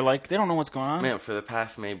lately they're they don't know what's going on. Man, for the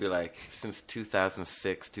past maybe since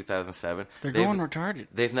 2006, 2007, they're going retarded.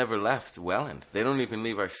 They've never left Welland. They don't even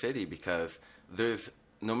leave our city because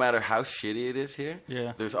no matter how shitty it is here,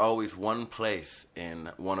 there's always one place in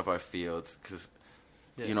one of our fields because,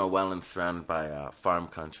 Welland's surrounded by farm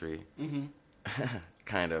country.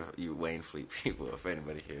 Kind of, you Waynfleet people, if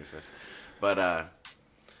anybody hears this. But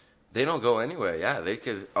they don't go anywhere. Yeah, they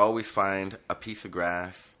could always find a piece of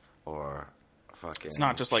grass or fucking It's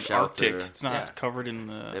not just shelter. Arctic. It's not covered in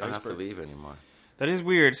the They don't iceberg. have to leave anymore. That is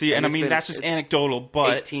weird. See, and I mean, that's just anecdotal,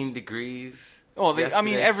 but... 18 degrees Oh,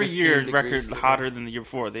 every year is 15 record degrees hotter than the year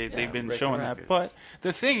before. They've been breaking showing records. that. But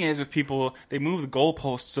the thing is, with people, they move the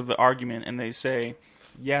goalposts of the argument and they say,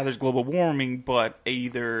 yeah, there's global warming, but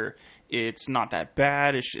either it's not that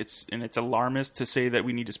bad, it's alarmist to say that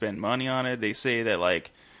we need to spend money on it. They say that,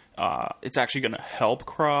 like, it's actually going to help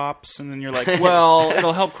crops, and then you're like, well,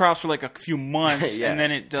 it'll help crops for like a few months, Yeah. and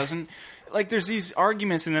then it doesn't. Like, there's these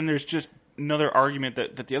arguments, and then there's just another argument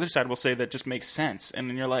that the other side will say that just makes sense, and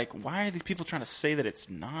then you're like, why are these people trying to say that it's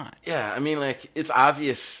not? Yeah, I mean, like, it's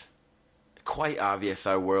obvious, quite obvious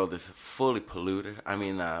our world is fully polluted. I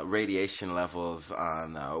mean, radiation levels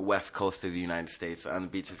on the west coast of the United States, on the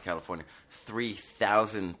beaches of California,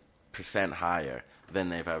 3,000% higher than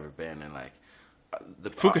they've ever been. And, like,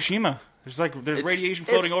 Fukushima. There's radiation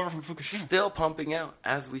floating over from Fukushima. Still pumping out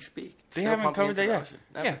as we speak. They Still haven't pumping covered that into the yet. ocean.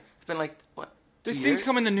 Never. Yeah. It's been like, what? These 2 things years?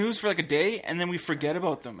 come in the news for like a day, and then we forget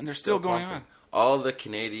about them, and they're still going pumping. on. All the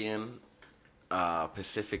Canadian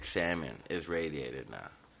Pacific salmon is radiated now.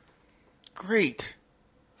 Great.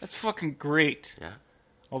 That's fucking great. Yeah,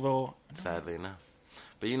 Although, sadly enough.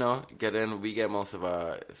 But we get most of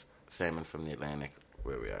our salmon from the Atlantic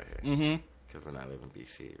where we are here. mm-hmm. Because we're not living in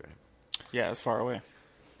BC, right? Yeah, it's far away.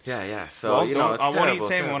 Yeah. So, it's I won't terrible, eat salmon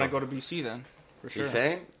terrible. when I go to BC then. For sure. You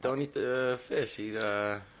saying? Don't eat the fish.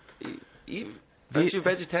 Eat. Aren't you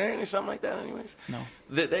vegetarian or something like that anyways? No.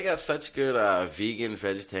 They got such good vegan,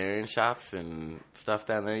 vegetarian shops and stuff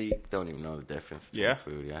down there. You don't even know the difference between Yeah?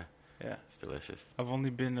 food, yeah. Yeah. It's delicious. I've only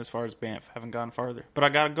been as far as Banff. Haven't gone farther. But I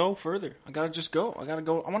gotta go further. I gotta just go. I want to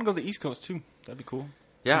go to the East Coast too. That'd be cool.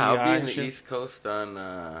 Yeah, Maybe I'll be in and the shit. East Coast on,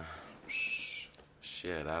 I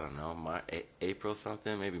don't know, April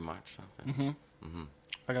something, maybe March something.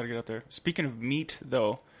 I gotta get out there. Speaking of meat,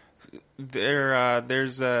 though,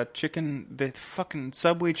 there's a chicken. The fucking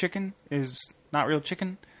Subway chicken is not real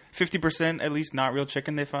chicken. 50% at least not real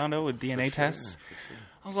chicken. They found out with DNA tests.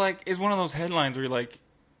 I was like, it's one of those headlines where you're like,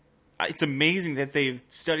 it's amazing that they've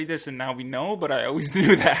studied this and now we know. But I always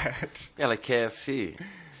knew that. Yeah, like KFC.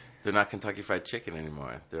 They're not Kentucky Fried Chicken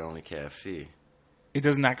anymore. They're only KFC. It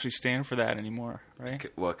doesn't actually stand for that anymore, right?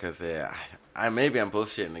 Well, because maybe I'm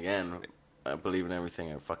bullshitting again. I believe in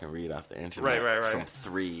everything I fucking read off the internet Right. from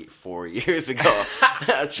 3-4 years ago.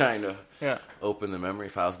 Trying to open the memory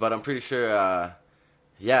files. But I'm pretty sure,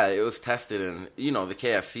 it was tested. And, the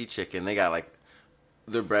KFC chicken, they got, like,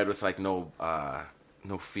 they're bred with, like, no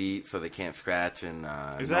feet, so they can't scratch. And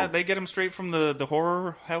they get them straight from the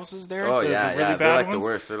horror houses there? Oh, the yeah. Really They're bad like ones? the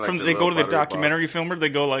worst. They're like They go to the butter documentary filmer. They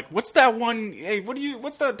go like, "What's that one? Hey,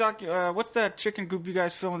 what's that chicken coop you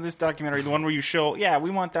guys film in this documentary? The one where you show? Yeah, we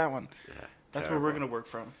want that one. Yeah, That's terrible. where we're gonna work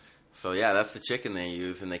from." So yeah, that's the chicken they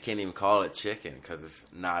use, and they can't even call it chicken because it's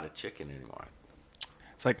not a chicken anymore.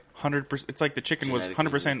 It's like 100%. It's like the chicken was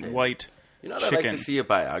Genetically 100% mutated. white. You know what chicken. I'd like to see a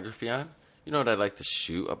biography on? You know what I'd like to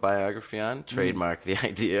shoot a biography on? Trademark the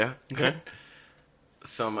idea. Okay.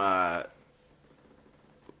 Some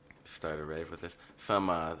start a rave with this. Some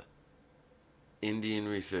Indian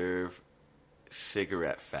Reserve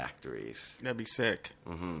cigarette factories. That'd be sick.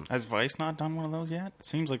 Mm-hmm. Has Vice not done one of those yet? It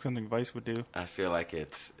seems like something Vice would do. I feel like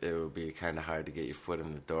it would be kind of hard to get your foot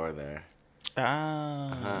in the door there.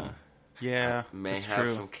 Yeah, May that's have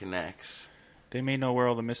true. some connects. They may know where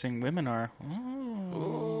all the missing women are.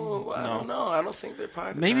 Ooh, I don't know. I don't think they're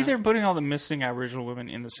part of Maybe that. they're putting all the missing Aboriginal women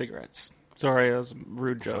in the cigarettes. Sorry, that was a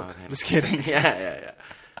rude joke. God, Just kidding. Yeah.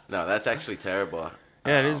 No, that's actually terrible.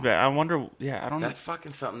 Yeah, it is bad. I wonder. Yeah, I don't know. That's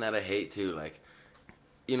fucking something that I hate too. Like,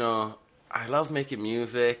 I love making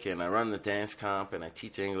music, and I run the dance comp, and I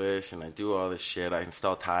teach English, and I do all this shit. I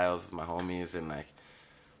install tiles with my homies, and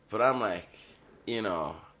but I'm like,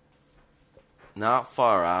 not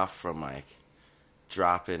far off from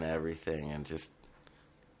dropping everything and just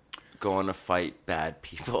going to fight bad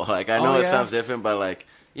people. Like, I know it sounds different, but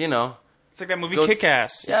It's like that movie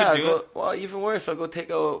Kick-Ass. You Yeah, could do it. well, even worse, I'll go take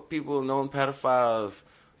out people, known pedophiles,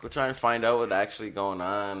 go try and find out what's actually going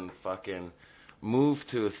on, fucking move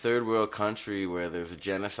to a third world country where there's a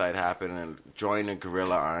genocide happening and join a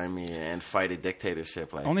guerrilla army and fight a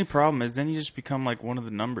dictatorship. Like, Only problem is then you just become like one of the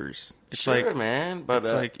numbers. It's sure, like, man, but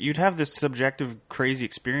it's like you'd have this subjective, crazy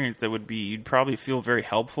experience that would be, you'd probably feel very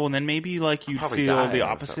helpful, and then maybe like you'd probably feel die the or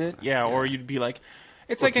opposite. something. Yeah, Yeah. or you'd be like,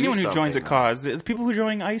 it's Well, like anyone do who joins a something, cause. The people who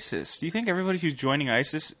join ISIS. Do you think everybody who's joining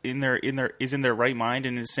ISIS is in their right mind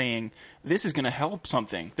and is saying this is going to help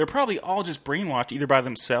something? They're probably all just brainwashed either by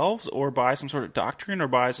themselves or by some sort of doctrine or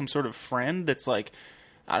by some sort of friend that's like,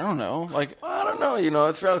 I don't know, like. I don't know.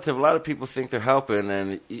 It's relative. A lot of people think they're helping,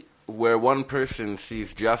 and where one person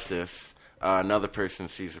sees justice, another person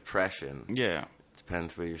sees oppression. Yeah.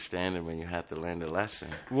 depends where you're standing when you have to learn the lesson.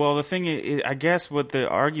 Well, the thing is, I guess what the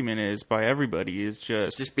argument is by everybody is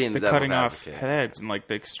just being the the cutting devil's off advocate. heads and like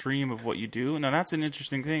the extreme of what you do. Now that's an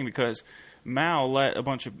interesting thing because Mao let a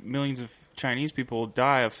bunch of millions of Chinese people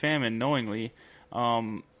die of famine knowingly.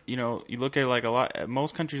 You know, you look at like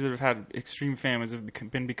most countries that have had extreme famines have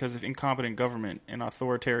been because of incompetent government and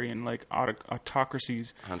authoritarian like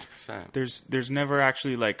autocracies. 100%. There's never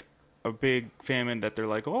actually like a big famine that they're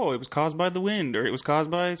like, oh, it was caused by the wind or it was caused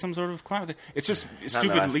by some sort of climate. It's just Not in the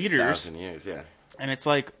stupid last leaders. 1,000 years, yeah. And it's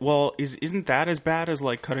like, well, isn't that as bad as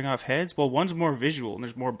like cutting off heads? Well, one's more visual and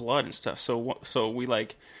there's more blood and stuff. So we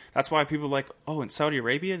like, that's why people like, oh, in Saudi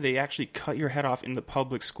Arabia, they actually cut your head off in the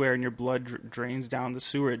public square and your blood drains down the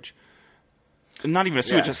sewage. Not even a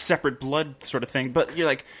sewage, Yeah. a separate blood sort of thing. But you're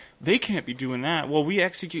like, they can't be doing that. Well, we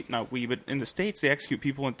execute, not we, but in the States, they execute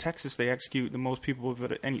people. In Texas, they execute the most people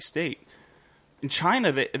of any state. In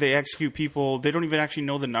China, they execute people. They don't even actually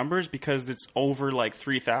know the numbers because it's over like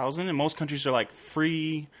 3,000. And most countries are like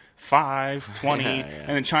 3, 5, 20. Yeah. And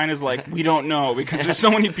then China's like, we don't know because there's so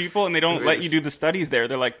many people and they don't let you do the studies there.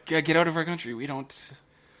 They're like, get out of our country. We don't.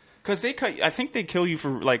 Because I think they kill you for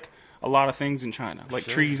like a lot of things in China, like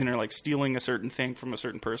Sure. treason or like stealing a certain thing from a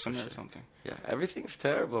certain person or something. Yeah, everything's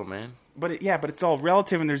terrible, man. But it's all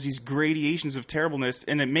relative, and there's these gradations of terribleness,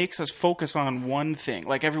 and it makes us focus on one thing.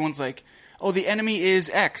 Like everyone's like, "Oh, the enemy is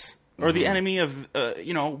X," or the enemy of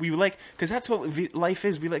we like because that's what life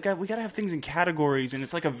is. We gotta have things in categories, and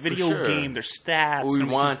it's like a video sure. game. There's stats. We and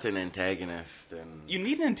want an antagonist, and you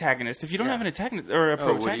need an antagonist. If you don't Yeah. have an antagonist or a Oh, what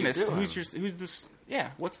are you protagonist, doing? who's this?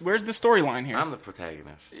 Yeah, where's the storyline here? I'm the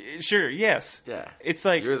protagonist. Sure, yes. Yeah, It's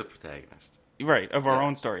like you're the protagonist. right of our Yeah.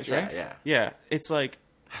 own stories, Yeah, right? yeah. It's like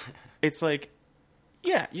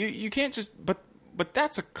yeah, you can't just but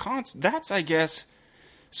that's that's I guess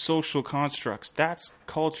social constructs. That's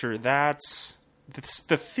culture. That's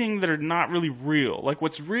the thing that are not really real. Like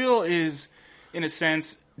what's real is in a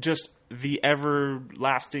sense just the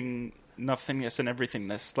everlasting nothingness and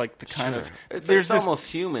everythingness, like the kind of It's there's this almost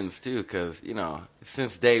humans too, because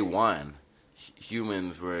since day one,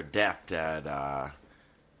 humans were adept at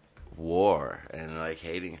war and like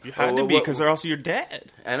hating. you had to be because or else you're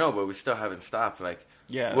dead. I know, but we still haven't stopped. Like,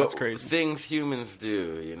 Yeah, what that's crazy. things humans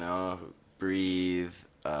do, breathe,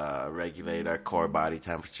 regulate our core body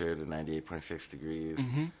temperature to 98.6 degrees,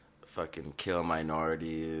 fucking kill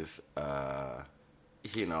minorities,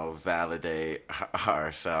 validate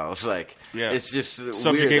ourselves. Like, Yeah. it's just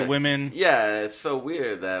Subjugate weird that- women. Yeah, it's so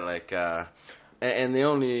weird that like, and the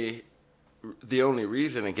only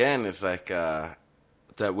reason again is like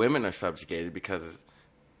that women are subjugated because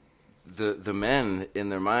the men in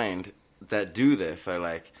their mind that do this are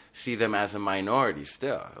like see them as a minority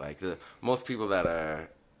still. Like most people that are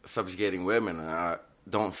subjugating women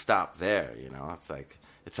don't stop there. It's like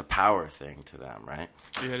it's a power thing to them, right?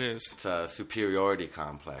 Yeah, it is. It's a superiority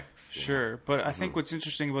complex. Sure, but I think what's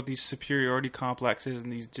interesting about these superiority complexes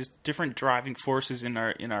and these just different driving forces in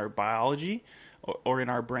our biology or in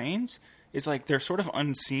our brains is like they're sort of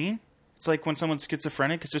unseen. It's like when someone's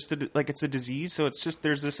schizophrenic, it's just it's a disease. So it's just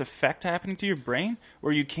there's this effect happening to your brain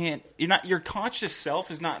where your conscious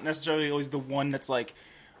self is not necessarily always the one that's like.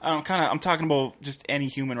 I'm talking about just any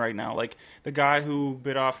human right now, like the guy who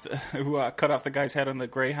cut off the guy's head on the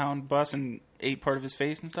Greyhound bus and ate part of his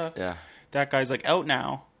face and stuff. Yeah. That guy's like out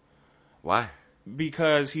now Why?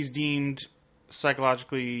 because he's deemed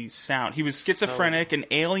psychologically sound. He was schizophrenic. An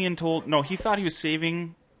alien he thought he was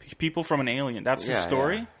saving people from an alien. That's his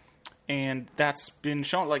story. Yeah. And that's been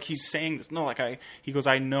shown. Like he's saying this. No, he goes.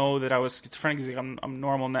 I know that I was schizophrenic. He's like, I'm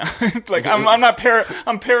normal now. Like I'm not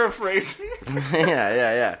I'm paraphrasing.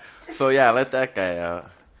 yeah. So yeah, let that guy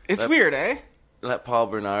out. It's weird, eh? Let Paul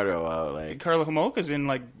Bernardo out. Like Carla Homolka's in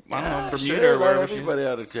like I don't know Bermuda sure, or wherever she everybody is.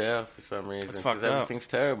 out of jail for some reason. That's 'cause fucked up. everything's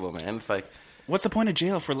terrible, man. It's like What's the point of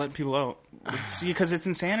jail for letting people out? See, because it's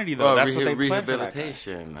insanity though. That's what they pled for that guy.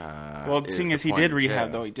 rehabilitation. Well, the thing is, he point did of rehab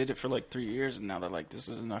jail. though. He did it for like 3 years, and now they're like, "This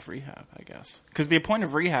is enough rehab," I guess. Because the point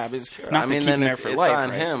of rehab is not to keep then him there it's, for it's life.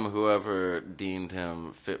 on right? him, whoever deemed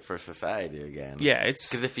him fit for society again. Yeah, it's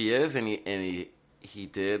because if he is, and he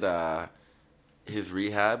did his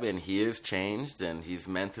rehab, and he is changed, and he's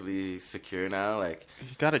mentally secure now. Like,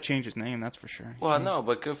 he's got to change his name. That's for sure. well, no,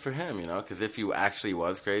 but good for him, Because if he actually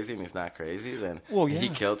was crazy and he's not crazy, then Well, yeah. he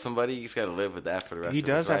killed somebody. He's got to live with that for the rest. He of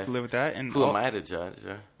does his have life. to live with that. And Who am I to judge?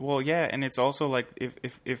 Yeah. Well, yeah, and it's also like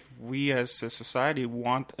if we as a society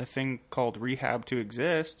want a thing called rehab to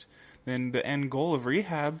exist, then the end goal of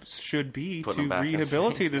rehab should be Put to him back in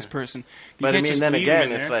rehabilitate street. this person. You But I can't mean, just then leave him again,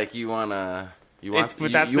 in it's there. like you want to sit a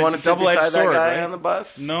beside double-edged that sword, guy right? on the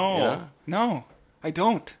bus? No, You know? no, I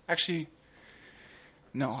don't actually.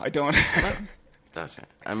 No, I don't. Doesn't.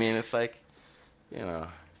 I mean, it's like, it's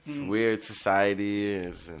weird society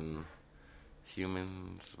is and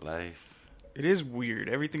humans' life. It is weird.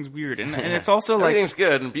 Everything's weird, and it's also like everything's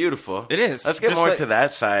good and beautiful. It is. Let's get more to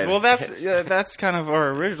that side. Well, that's kind of our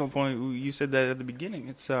original point. You said that at the beginning.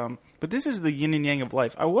 It's but this is the yin and yang of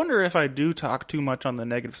life. I wonder if I do talk too much on the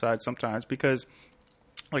negative side sometimes, because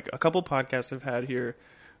like a couple podcasts I've had here,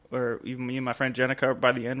 or even me and my friend Jenica,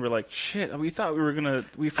 by the end, we're like, shit, we thought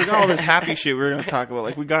we forgot all this happy shit we were going to talk about.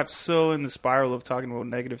 Like, we got so in the spiral of talking about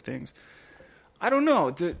negative things. I don't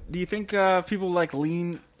know. Do you think people, like,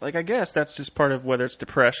 lean, like, I guess that's just part of whether it's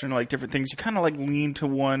depression or, like, different things. You kind of, like, lean to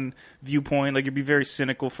one viewpoint. Like, you'd be very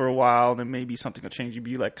cynical for a while, and then maybe something will change. You'd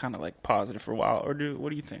be, like, kind of, like, positive for a while. Or what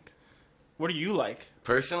do you think? What do you like?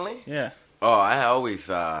 Personally? Yeah. Oh, I always...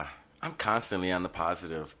 I'm constantly on the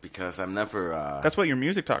positive because I'm never... That's what your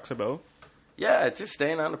music talks about. Yeah, it's just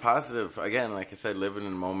staying on the positive. Again, like I said, living in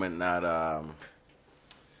the moment, not... a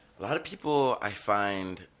lot of people, I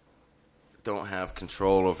find, don't have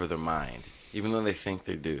control over their mind, even though they think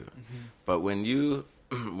they do. Mm-hmm. But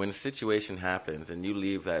when a situation happens and you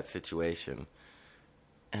leave that situation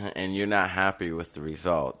and you're not happy with the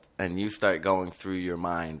result, and you start going through your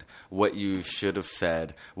mind what you should have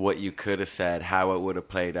said, what you could have said, how it would have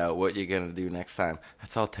played out, what you're going to do next time,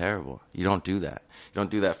 that's all terrible. You don't do that. You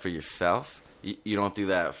don't do that for yourself. You don't do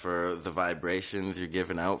that for the vibrations you're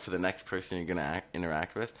giving out for the next person you're going to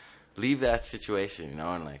interact with. Leave that situation,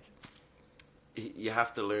 and like, you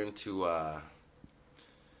have to learn to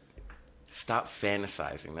stop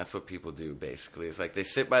fantasizing. That's what people do, basically. It's like they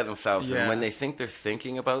sit by themselves, and when they think they're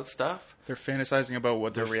thinking about stuff, they're fantasizing about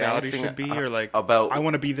what their reality should be, or like, about, I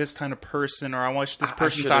want to be this kind of person, or I wish this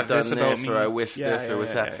person thought this about me, or I wish this, or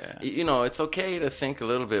with that. Yeah. It's okay to think a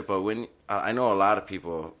little bit, but when I know a lot of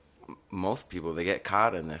people, most people, they get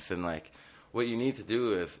caught in this, and like, what you need to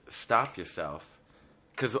do is stop yourself.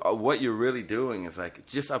 Because what you're really doing is like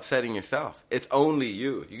just upsetting yourself. It's only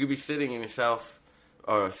you. You could be sitting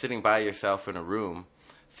by yourself in a room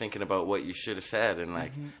thinking about what you should have said, and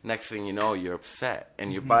like, next thing you know, you're upset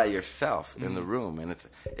and you're by yourself in the room, and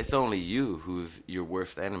it's only you who's your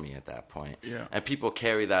worst enemy at that point. Yeah. And people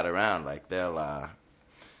carry that around, like they'll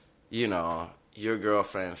your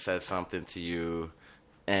girlfriend said something to you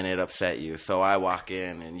and it upset you, so I walk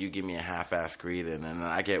in and you give me a half-ass greeting, and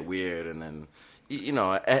I get weird, and then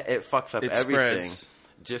it fucks up everything. Spreads.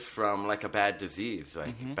 Just from like a bad disease,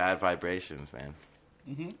 like bad vibrations, man.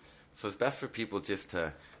 Mm-hmm. So it's best for people just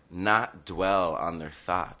to not dwell on their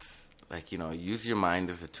thoughts. Like, use your mind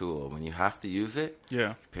as a tool. When you have to use it,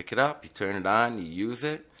 you pick it up, you turn it on, you use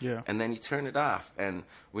it, and then you turn it off. And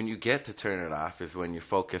when you get to turn it off is when you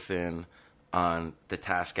focus in on the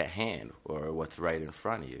task at hand or what's right in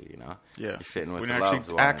front of you, Yeah. You're sitting with when the actually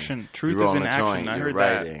loved one. Action. Truth is in action. Joint, I heard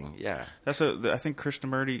writing. that. Yeah. That's I think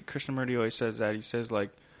Krishnamurti always says that. He says, like,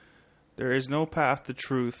 there is no path to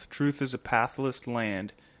truth. Truth is a pathless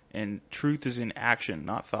land, and truth is in action,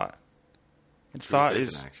 not thought. And thought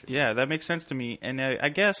is action. Yeah, that makes sense to me. And I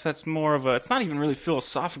guess that's more of it's not even really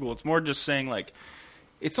philosophical. It's more just saying, like,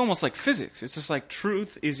 it's almost like physics. It's just like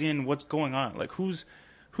truth is in what's going on. Like, who's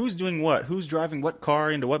doing what? Who's driving what car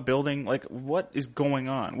into what building? Like, what is going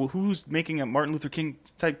on? Well, who's making a Martin Luther King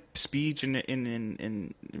type speech and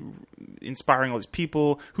inspiring all these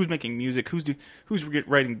people? Who's making music? Who's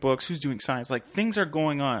writing books? Who's doing science? Like, things are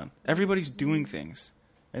going on. Everybody's doing things,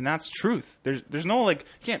 and that's truth. There's no, like,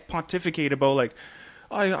 you can't pontificate about, like,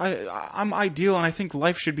 I'm ideal and I think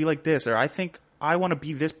life should be like this, or I think I want to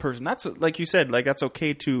be this person. That's, like you said, like, that's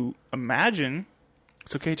okay to imagine.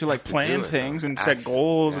 It's okay to, like, plan things and set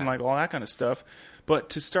goals and, like, all that kind of stuff. But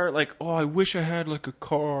to start, like, I wish I had, like, a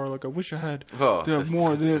car. Like, I wish I had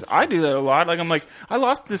more of this. I do that a lot. Like, I'm like, I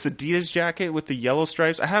lost this Adidas jacket with the yellow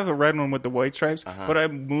stripes. I have a red one with the white stripes. But I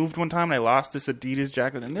moved one time and I lost this Adidas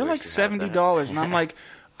jacket. And they're like $70. And I'm like,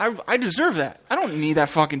 I deserve that. I don't need that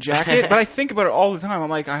fucking jacket. But I think about it all the time. I'm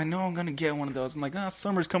like, I know I'm going to get one of those. I'm like,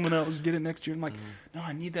 summer's coming up. Let's get it next year. I'm like, no,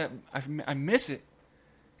 I need that. I miss it.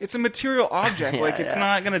 It's a material object. It's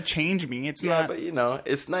not going to change me. It's not. But,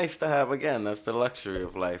 it's nice to have, again, that's the luxury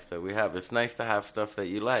of life that we have. It's nice to have stuff that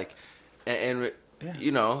you like. And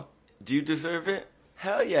do you deserve it?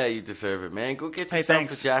 Hell yeah, you deserve it, man. Go get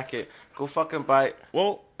yourself a jacket. Go fucking buy it.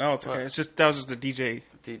 Well, no, it's okay. That was just a DJ.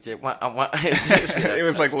 DJ. It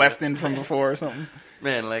was like left in from before or something.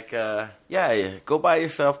 Man, like, go buy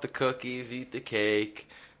yourself the cookies, eat the cake,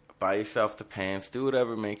 buy yourself the pants, do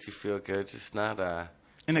whatever makes you feel good. Just not,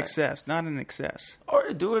 in excess, not in excess.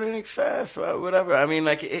 Or do it in excess, whatever. I mean,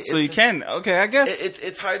 like... so you can. Okay, I guess...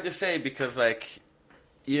 It's hard to say because, like,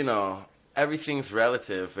 everything's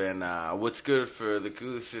relative, and what's good for the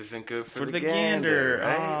goose isn't good for the gander,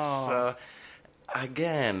 right? Oh. So,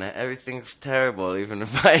 again, everything's terrible, even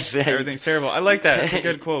if I say... Everything's terrible. I like that. It's a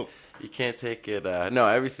good quote. You can't take it... no,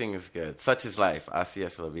 everything is good. Such is life. Así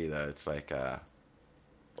es la vida. It's like...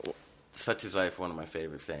 such is life, one of my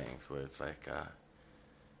favorite sayings, where it's like...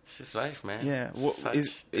 it's just life, man. Yeah. Well,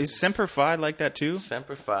 is Semper Fi like that, too?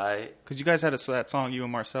 Semper Fi... Because you guys had that song, you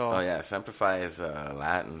and Marcel. Oh, yeah. Semper Fi is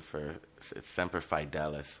Latin for... It's Semper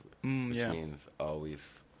Fidelis, which means always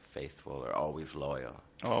faithful or always loyal.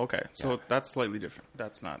 Oh, okay. So that's slightly different.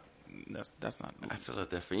 That's not... That's not... That's a little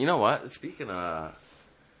different. You know what? Speaking of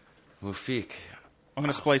Mufik... I'm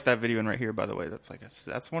going to splice that video in right here, by the way.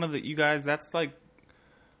 That's one of the... You guys, that's like...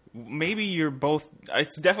 Maybe you're both...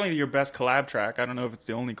 It's definitely your best collab track. I don't know if it's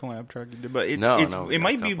the only collab track you did, but it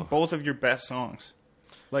might be both of your best songs.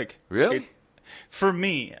 Like... Really? For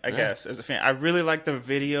me, I guess, as a fan. I really like the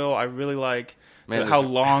video. I really like how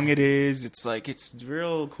long it is. It's like, it's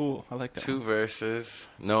real cool. I like that. 2 verses,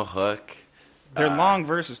 no hook. They're long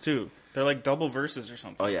verses, too. They're like double verses or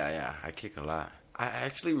something. Oh, yeah. I kick a lot. I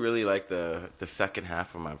actually really like the second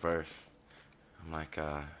half of my verse. I'm like,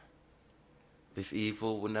 this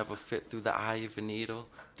evil will never fit through the eye of a needle.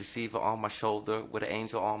 Deceiver on my shoulder with an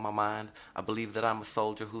angel on my mind. I believe that I'm a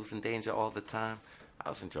soldier who's in danger all the time. I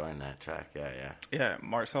was enjoying that track, yeah. Yeah,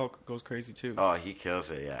 Marcel goes crazy, too. Oh, he kills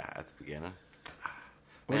it, yeah, at the beginning.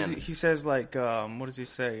 He says, like, what does he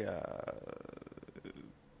say?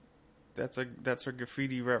 That's a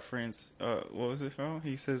graffiti reference. What was it from?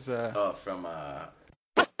 He says... from...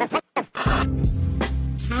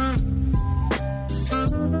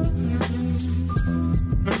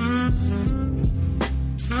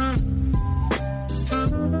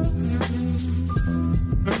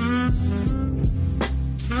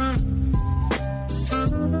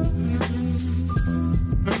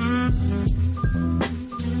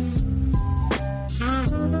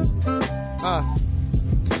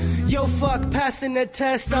 Yo, fuck, passing the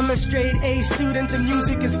test. I'm a straight A student, the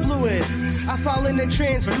music is fluid. I fall in the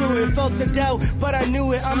trance through it. Felt the doubt, but I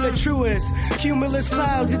knew it, I'm the truest. Cumulus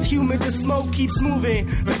clouds, it's humid, the smoke keeps moving.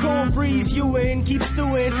 The cold breeze, you in, keeps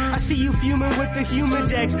stewing. I see you fuming with the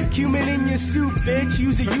humidex. Cumin in your soup, bitch,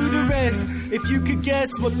 use a uterus. If you could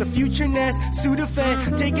guess what the future nests,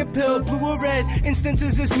 Sudafed, take a pill, blue or red.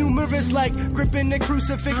 Instances is numerous, like gripping the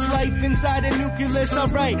crucifix, life inside a nucleus.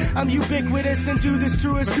 Alright, I'm ubiquitous and do this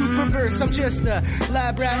through a superverse. I'm just a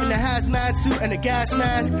lab rat in a hazmat suit and a gas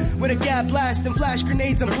mask with a gap blast and flash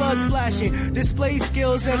grenades and blood splashing. Display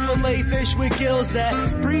skills and fillet fish with gills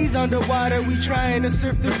that breathe underwater. We trying to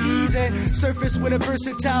surf the seas and surface with a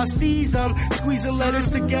versatile steez. Squeezing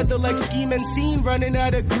letters together like scheme and scene. Running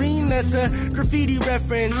out of green, that's a graffiti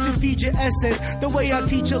reference to feed your essence. The way I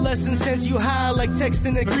teach a lesson sends you high like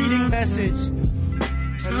texting a greeting message.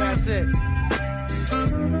 And that's it.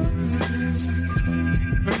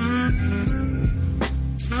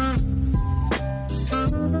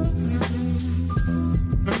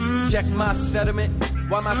 Check my sediment.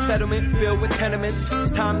 Why my settlement filled with tenements?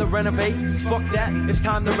 Time to renovate. Fuck that, it's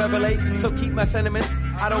time to revelate. So keep my sentiments.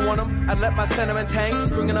 I don't want them. I let my sentiments hang,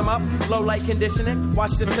 stringing them up. Low light conditioning.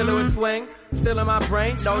 Watch the silhouette swing. Still in my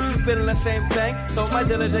brain. No, you feeling the same thing. So my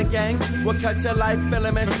diligent gang will cut your life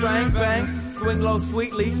filament strang bang. Swing low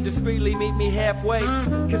sweetly, discreetly meet me halfway.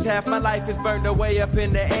 Cause half my life is burned away up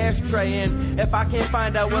in the ashtray. And if I can't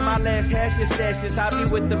find out where my last hash is stashes, I'll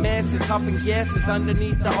be with the masses, huffing gases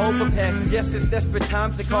underneath the overpass. Yes, it's desperate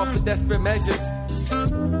times to call for desperate measures.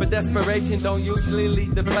 But desperation don't usually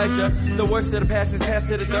lead to pleasure. The worst of the past is passed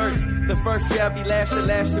to the dirt. The first shall be last, the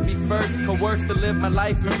last should be first. Coerced to live my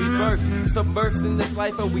life in reverse. Submersed in this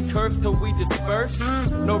life, are we cursed till we disperse?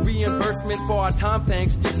 No reimbursement for our time,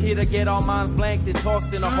 thanks. Just here to get our minds blanked and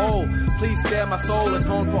tossed in a hole. Please spare my soul,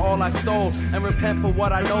 atone for all I stole, and repent for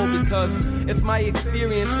what I know, because it's my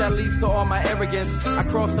experience that leads to all my arrogance. I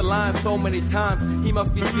crossed the line so many times, he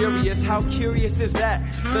must be furious. How curious is that?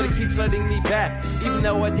 That it keeps letting me back. Even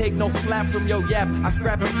though I take no flap from your yap, I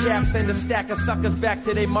scrap the chaps, send a stack of suckers back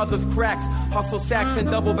to their mother's cracks. Hustle sacks and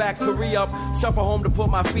double back to re-up. Shuffle home to put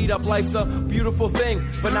my feet up. Life's a beautiful thing,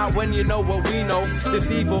 but not when you know what we know. This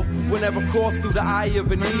evil will never cross through the eye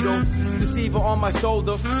of a needle. Deceiver on my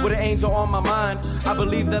shoulder with an angel on my mind. I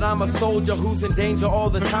believe that I'm a soldier who's in danger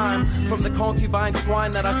all the time. From the concubine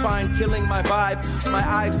swine that I find killing my vibe. My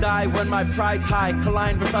eyes die when my pride's high.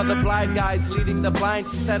 Collide with other blind guys leading the blind.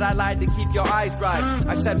 She said I lied to keep your eyes dry.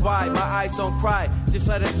 I said why? My eyes don't cry. Just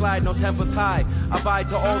let it slide, no tempers high. Abide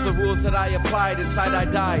to all the rules that I applied. Inside I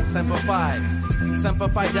die, Semper Fi. Semper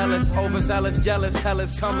Fidelis, overzealous, jealous, hell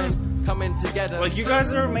is coming. coming together. Like, you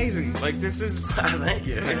guys are amazing. Like, this is... Thank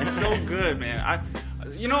you. It's so good, man.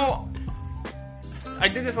 I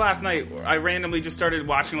did this last night. I randomly just started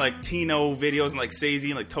watching, like, Tino videos and, like, Sazy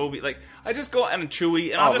and, like, Toby. Like, I just go and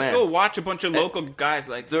Chewy, and I'll just go watch a bunch of local guys.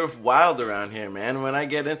 Like, they're wild around here, man. When I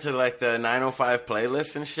get into, like, the 905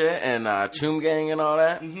 playlist and shit, and Choom Gang and all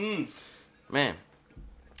that, man.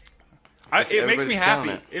 It makes me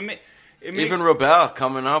happy. It makes... Even Rebel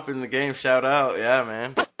coming up in the game, shout out. Yeah,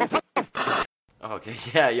 man. Okay,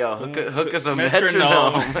 yeah, yo, hook us a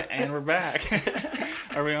metronome. And we're back.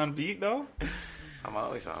 Are we on beat, though? I'm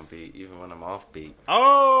always on beat, even when I'm off beat.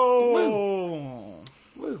 Oh!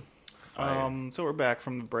 Woo. So we're back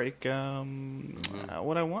from the break.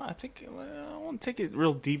 What I want to take it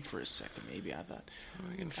real deep for a second, maybe. I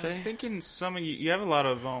was thinking some of you have a lot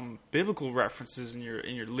of biblical references in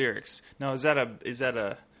your lyrics. Now, is that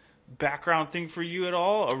a background thing for you at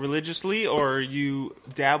all, or religiously, or you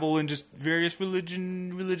dabble in just various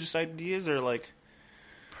religious ideas, or like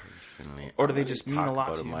personally, or do they just mean a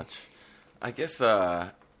lot to you? Much. I guess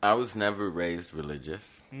I was never raised religious.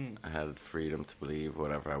 I had the freedom to believe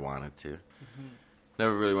whatever I wanted to.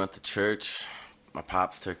 Never really went to church. My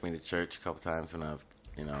pops took me to church a couple times when I was,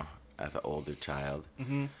 as an older child.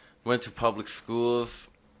 Went to public schools.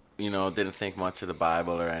 Didn't think much of the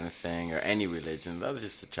Bible or anything or any religion. I was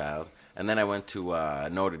just a child. And then I went to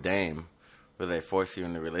Notre Dame, where they force you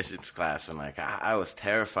in the religions class, and I was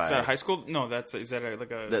terrified. Is that a high school? No, that's a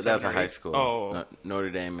that's a high school. Oh,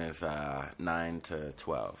 Notre Dame is 9 to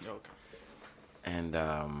 12. Okay. And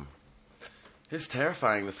it's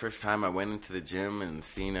terrifying the first time I went into the gym and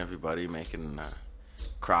seen everybody making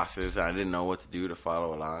crosses. I didn't know what to do to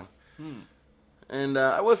follow along. And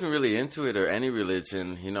I wasn't really into it or any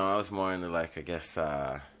religion. I was more into, I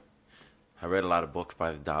read a lot of books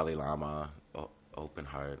by the Dalai Lama, Open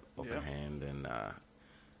Heart, Open Hand, and,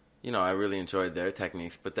 I really enjoyed their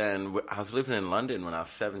techniques. But then I was living in London when I was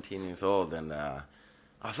 17 years old, and I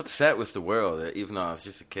was upset with the world, even though I was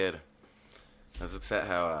just a kid. I was upset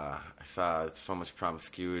how I saw so much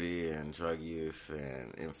promiscuity and drug use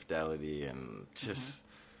and infidelity and just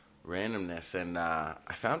randomness. And I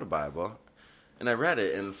found a Bible. And I read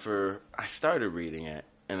it, and I started reading it,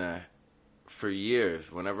 and for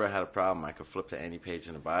years, whenever I had a problem, I could flip to any page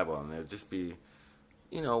in the Bible, and there would just be,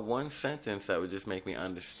 one sentence that would just make me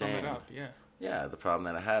understand. Sum it up, yeah. Yeah, the problem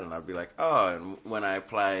that I had, and I'd be like, oh, and when I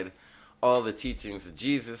applied all the teachings of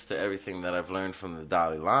Jesus to everything that I've learned from the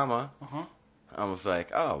Dalai Lama, I was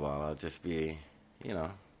like, oh, well, I'll just be,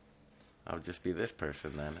 I'll just be this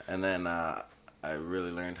person then. And then I really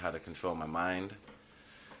learned how to control my mind,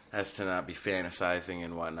 as to not be fantasizing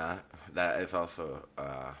and whatnot. That is also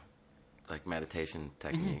like meditation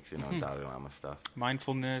techniques, Dalai Lama stuff.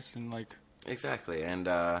 Mindfulness and Exactly. And,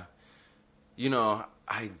 there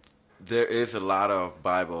is a lot of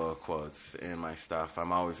Bible quotes in my stuff.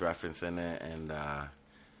 I'm always referencing it. And,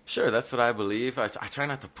 sure, that's what I believe. I try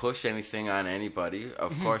not to push anything on anybody.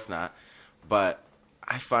 Of course not. But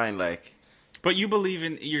I find But you believe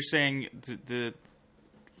in, you're saying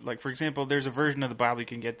for example, there's a version of the Bible you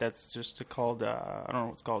can get that's just called, I don't know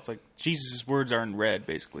what it's called. It's like Jesus' words are in red,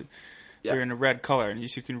 basically. Yeah. They're in a red color. And you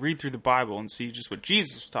can read through the Bible and see just what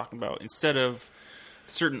Jesus was talking about instead of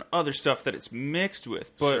certain other stuff that it's mixed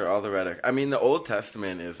with. But sure, all the rhetoric. I mean, the Old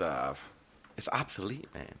Testament is it's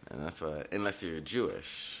obsolete, man. And that's unless you're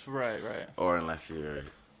Jewish. Right. Or unless you're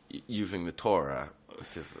using the Torah,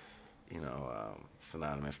 which is,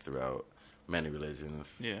 synonymous throughout many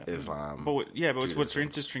religions, Islam. But what's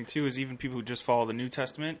interesting too is even people who just follow the New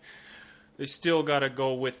Testament, they still got to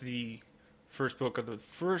go with the first book of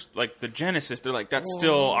the Genesis. They're like, that's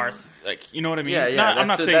still our, you know what I mean? Yeah. I'm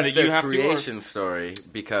not saying that you have to. Creation story,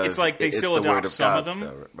 because it's like they still adopt some of them.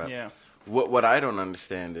 Still, but yeah. What I don't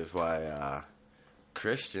understand is why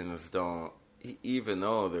Christians don't, even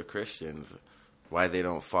though they're Christians, why they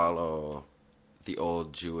don't follow the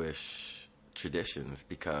old Jewish traditions,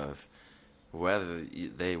 because whether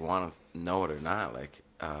they want to know it or not,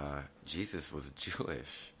 Jesus was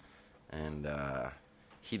Jewish, and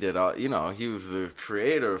he did all. He was the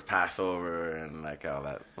creator of Passover and all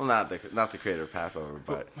that. Well, not the creator of Passover,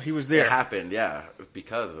 but he was there. It happened,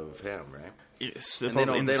 because of him, right? Yes, and they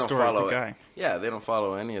don't follow. The guy. Yeah, they don't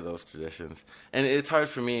follow any of those traditions, and it's hard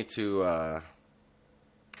for me to,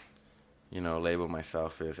 label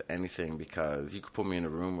myself as anything, because you could put me in a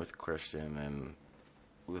room with a Christian and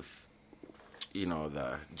with,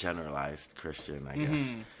 the generalized Christian, I guess.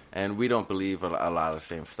 And we don't believe a lot of the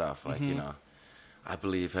same stuff. I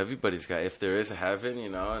believe everybody's got, if there is a heaven,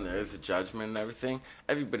 and there is a judgment and everything,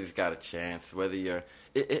 everybody's got a chance. Whether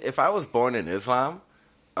if I was born in Islam,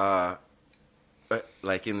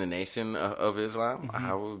 like in the Nation of Islam,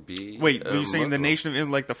 I would be. Wait, were you saying the Muslim. Nation of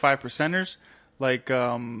Islam, like the 5%ers? Like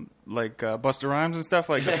Busta Rhymes and stuff?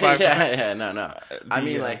 Like the 5%? No. I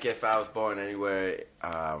mean, The, like if I was born anywhere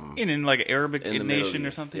in like Arabic in the Middle nation or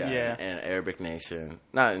East, something? yeah, an Arabic nation,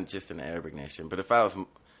 not in just an Arabic nation, but if I was,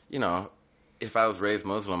 if I was raised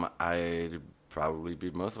Muslim, I'd probably be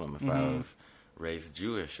Muslim. If I was raised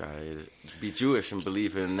Jewish, I'd be Jewish and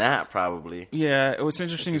believe in that probably. Yeah, what's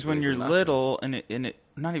interesting is when believe you're in nothing. little and it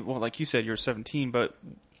not even, well, like you said, you're 17, but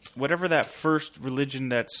whatever that first religion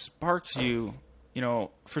that sparks you,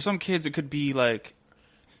 for some kids it could be like,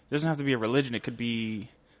 it doesn't have to be a religion, it could be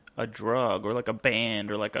a drug or like a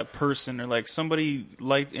band or like a person or like somebody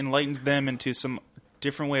enlightens them into some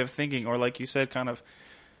different way of thinking, or like you said, kind of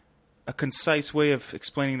a concise way of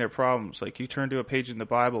explaining their problems. Like you turn to a page in the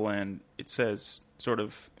Bible and it says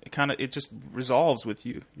it just resolves with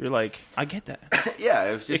you. You're like, I get that. Yeah,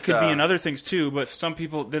 it was just. It could be in other things too, but some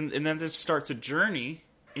people then this starts a journey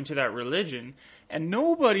into that religion, and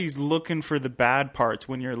nobody's looking for the bad parts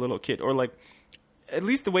when you're a little kid, or like at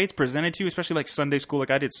least the way it's presented to you, especially like Sunday school.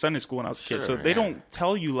 Like I did Sunday school when I was a kid, so they don't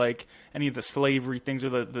tell you like any of the slavery things or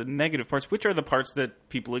the negative parts, which are the parts that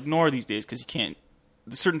people ignore these days because you can't.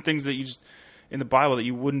 There's certain things that you just in the Bible that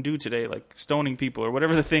you wouldn't do today, like stoning people or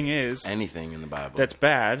whatever the thing is. Anything in the Bible That's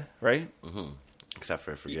bad, right? Mm-hmm. Except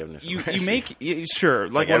for forgiveness. You make sure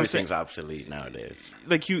like what I'm saying, everything's obsolete nowadays.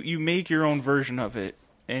 like you make your own version of it,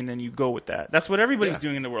 and then you go with that. That's what everybody's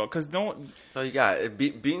doing in the world. Because So you got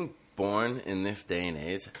being born in this day and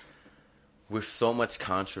age with so much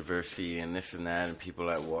controversy and this and that, and people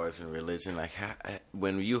at wars and religion. Like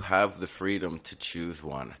when you have the freedom to choose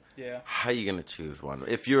one, how are you going to choose one?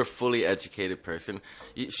 If you're a fully educated person,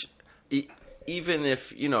 even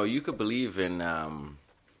if you could believe in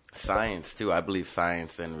science too. I believe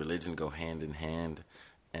science and religion go hand in hand,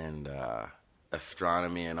 and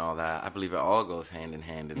astronomy and all that. I believe it all goes hand in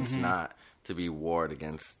hand, and it's not to be warred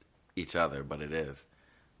against each other, but it is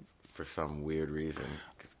for some weird reason.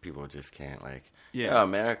 'Cause people just can't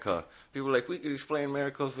America. People are like, we could explain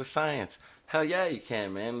miracles with science. Hell yeah, you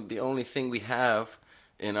can, man. The only thing we have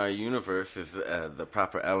in our universe is the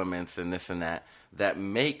proper elements and this and that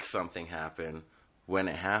make something happen when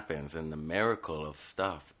it happens, and the miracle of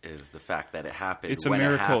stuff is the fact that it happened. it's a when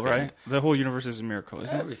miracle, it happened. right? The whole universe is a miracle,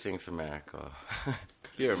 isn't it? Everything's a miracle.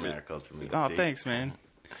 You're a miracle to me. Oh, Steve. thanks, man.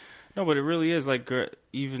 No, but it really is. Like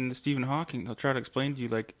even Stephen Hawking, he'll try to explain to you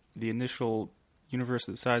like the initial universe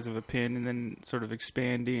the size of a pin, and then sort of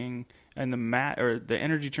expanding, and the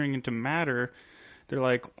energy turning into matter. They're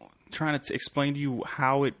like trying to explain to you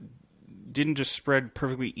how it didn't just spread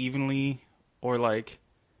perfectly evenly, or like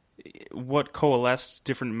what coalesced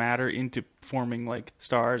different matter into forming like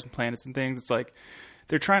stars and planets and things. It's like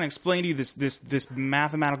they're trying to explain to you this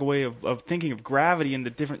mathematical way of thinking of gravity and the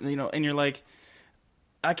different, and you're like,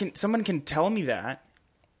 someone can tell me that,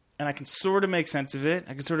 and I can sort of make sense of it.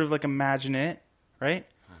 I can sort of like imagine it, right?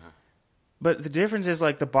 But the difference is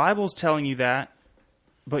like the Bible's telling you that,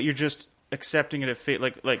 but you're just accepting it at fate.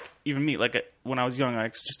 Like even me, like when I was young, I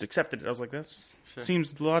just accepted it. I was like, that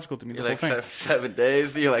seems logical to me. You're The like whole thing. 7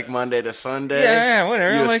 days. You're like Monday to Sunday. Yeah,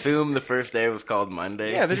 whatever. You Like- assume the first day was called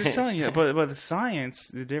Monday. Yeah, they're just telling you. But the science,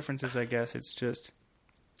 the difference is, I guess, it's just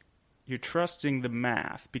you're trusting the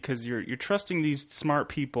math because you're trusting these smart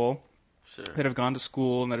people that have gone to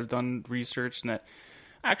school and that have done research and that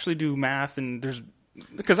actually do math. And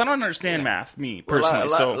because I don't understand math, me personally.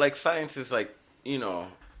 So like science is like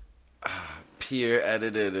peer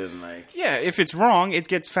edited and like yeah, if it's wrong, it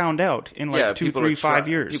gets found out in like 2, 3, 5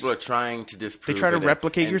 years. People are trying to disprove. They try to it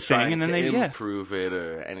replicate your thing, trying and then to they improve it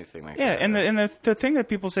or anything like that. Yeah, and the thing that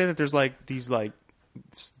people say that there's like these like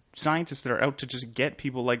scientists that are out to just get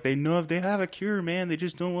people, like they know if they have a cure, man, they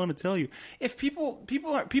just don't want to tell you. If people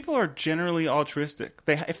are generally altruistic.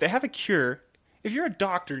 If they have a cure, if you're a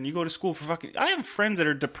doctor and you go to school for I have friends that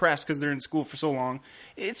are depressed because they're in school for so long.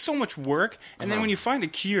 It's so much work, and then when you find a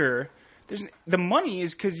cure, the money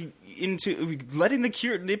is because into letting the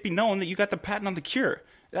cure it be known that you got the patent on the cure.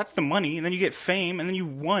 That's the money, and then you get fame, and then you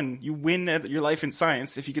win your life in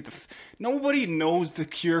science. If you get nobody knows the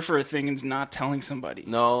cure for a thing and is not telling somebody.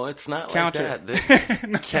 No, it's not Counter. like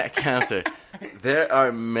that. Counter. There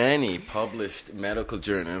are many published medical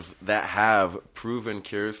journals that have proven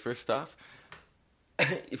cures for stuff.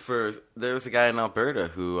 There was a guy in Alberta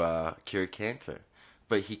who cured cancer,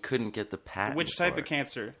 but he couldn't get the patent. Which type for of it.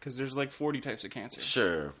 cancer? Because there's like 40 types of cancer.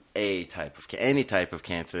 Sure, any type of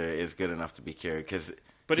cancer is good enough to be cured.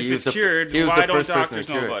 But if it's cured, why don't doctors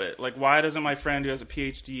know about it? Like, why doesn't my friend who has a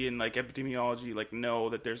PhD in like epidemiology like know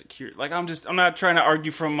that there's a cure? Like, I'm not trying to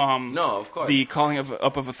argue from no, of course, the calling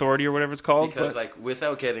up of authority or whatever it's called. Because like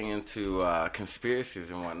without getting into conspiracies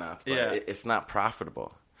and whatnot, but it's not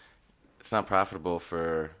profitable. It's not profitable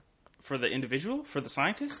for the individual, for the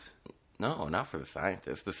scientist. No, not for the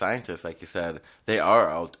scientists. The scientists, like you said, they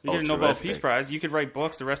are altruistic. You get a Nobel Peace Prize. You could write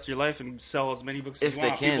books the rest of your life and sell as many books as you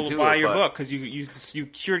want. People will buy your book because you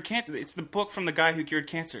cured cancer. It's the book from the guy who cured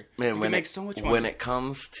cancer. Man, you can make so much money. When it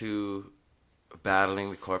comes to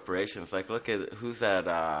battling the corporations, like look at who's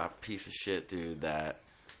that piece of shit dude that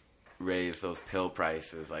raised those pill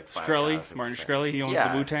prices like 5,000%. Martin Shkreli. He owns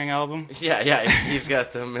the Wu-Tang album. Yeah, he's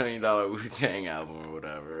got the $1 million Wu-Tang album or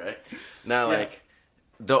whatever, right? Now, like.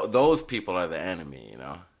 Those people are the enemy, you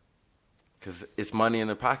know, because it's money in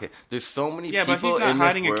their pocket. There's so many people in this world. Yeah, but he's not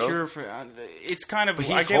hiding a cure for. It's kind of.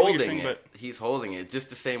 I get what you're saying, but he's holding it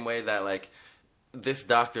just the same way that like this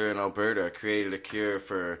doctor in Alberta created a cure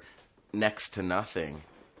for next to nothing.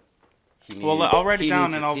 I'll write it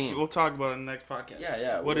down and we'll talk about it in the next podcast.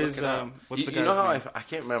 Yeah. What's the guy's name? You know how I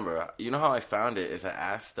can't remember. You know how I found it is I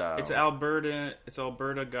asked. It's Alberta. It's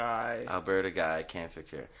Alberta guy. Alberta guy cancer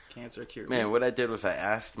cure. Cancer cure. Man, what I did was I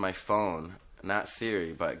asked my phone, not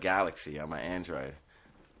Siri, but Galaxy on my Android.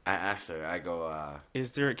 I asked her. I go,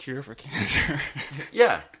 is there a cure for cancer?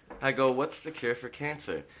 Yeah. I go, what's the cure for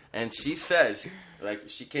cancer? And she says,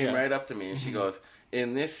 she came right up to me and she goes,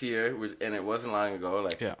 in this year, and it wasn't long ago,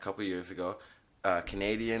 a couple years ago,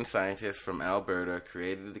 Canadian scientists from Alberta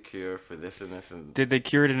created the cure for this and this. And did they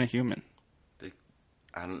cure it in a human?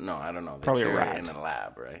 I don't know. They probably a cure rat it in a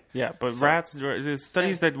lab, right? Yeah, but rats. The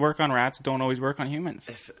studies that work on rats don't always work on humans.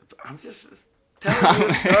 I'm just telling you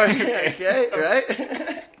a story, okay?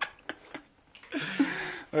 Right?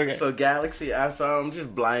 Okay. So Galaxy, I'm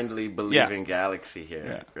just blindly believing Galaxy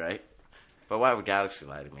here, right? But why would Galaxy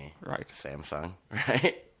lie to me? Right. Samsung,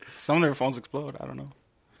 right? Some of their phones explode. I don't know.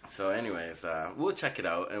 So, anyways, we'll check it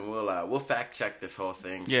out and we'll fact check this whole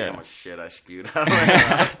thing. Yeah. See how much shit I spewed out.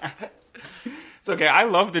 It's okay. I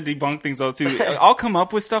love to debunk things though too. I'll come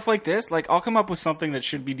up with stuff like this. Like I'll come up with something that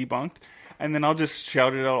should be debunked, and then I'll just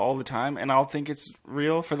shout it out all the time, and I'll think it's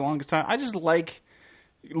real for the longest time. I just like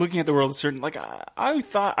looking at the world I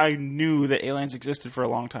thought I knew that aliens existed for a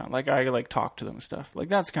long time. Like I talked to them and stuff. Like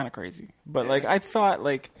that's kind of crazy. But I thought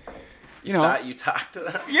you know, thought you talked to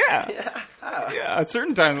them. Yeah. Yeah. At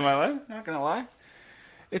certain times in my life, not gonna lie,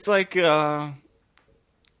 it's like you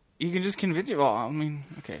can just convince you. Well, I mean,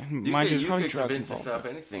 okay, mind you, you could convince yourself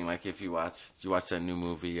anything. Like if you watch that new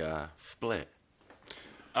movie Split.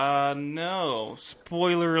 No.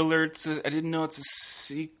 Spoiler alerts. I didn't know it's a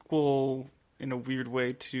sequel in a weird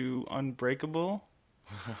way to Unbreakable.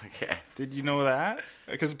 Okay. Did you know that?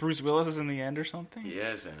 Because Bruce Willis is in the end or something? He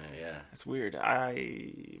is in it, yeah. That's weird.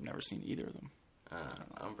 I've never seen either of them.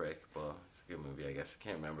 Unbreakable. It's a good movie, I guess. I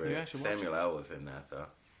can't remember it. Samuel L. was in that, though.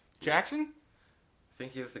 Jackson? I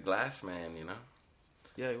think he was the glass man, you know?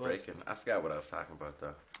 Yeah, he was. Breaking. I forgot what I was talking about,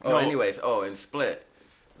 though. Anyways. In Split.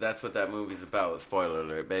 That's what that movie's about. Spoiler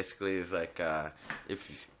alert. Basically, it's like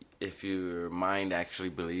if your mind actually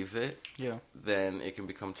believes it, then it can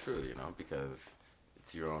become true, you know, because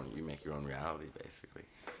it's your own. You make your own reality, basically.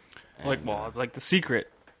 And, it's like The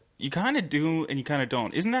Secret. You kind of do and you kind of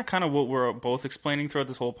don't. Isn't that kind of what we're both explaining throughout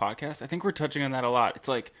this whole podcast? I think we're touching on that a lot. It's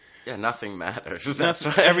like nothing matters.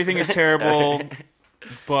 Everything is terrible,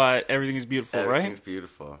 but everything is beautiful, right? Everything's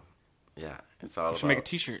beautiful. Yeah, it's all. You should make a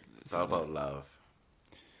T-shirt. It's all about love.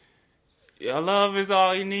 Yeah, love is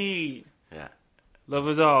all you need. Yeah. Love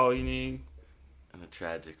is all you need. And the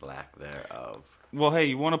tragic lack thereof. Well, hey,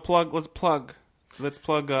 you want to plug? Let's plug. Let's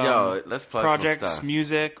plug. Let's plug projects,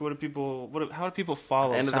 music. How do people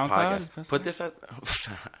follow? End of the podcast. Put this at.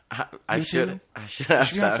 I should have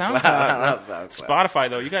SoundCloud. Spotify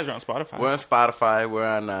though. You guys are on Spotify. We're on Spotify. We're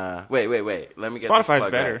on. Wait. Let me get. Spotify's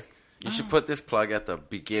better. Right. You should put this plug at the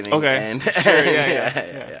beginning. Okay. And sure.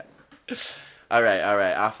 Yeah. All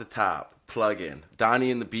right. Off the top. Plug in Donnie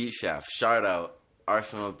and the Beat Chef. Shout out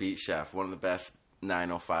Arsenal Beat Chef, one of the best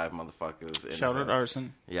 905 motherfuckers. Shout out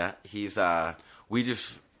Arson. Yeah, he's we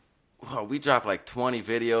dropped like 20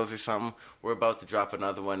 videos or something. We're about to drop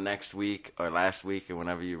another one next week or last week or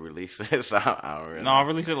whenever you release this. I don't really know. I'll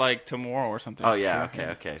release it like tomorrow or something. Oh yeah,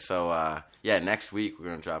 okay. So next week we're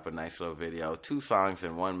gonna drop a nice little video, 2 songs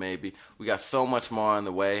in one maybe. We got so much more on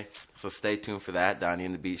the way, so stay tuned for that. Donnie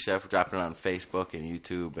and the Beat Chef. We're dropping it on Facebook and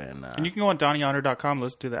YouTube and you can go on DonnieYonder.com.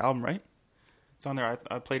 Listen to the album, right? It's on there.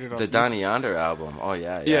 I played it. The Donnie Yonder album. Oh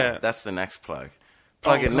yeah. That's the next plug.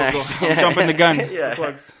 Plug it next. I'm jumping the gun.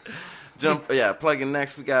 Yeah. Plugging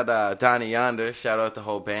next, we got Donnie Yonder. Shout out the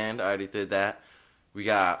whole band. I already did that. We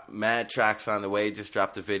got mad tracks on the way. Just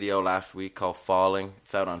dropped a video last week called Falling.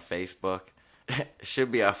 It's out on Facebook. It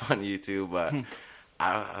should be up on YouTube, but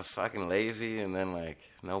I was fucking lazy, and then, like,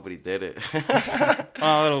 nobody did it.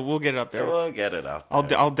 We'll get it up there. We'll get it up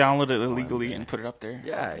there. I'll download it illegally and put it up there.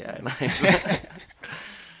 Yeah, nice.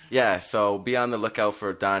 Yeah, so be on the lookout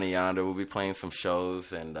for Donnie Yonder. We'll be playing some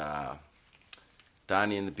shows, and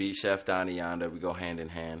Donnie and the Beat Chef, Donnie Yonder, we go hand in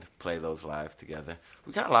hand, play those live together.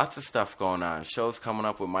 We got lots of stuff going on. Shows coming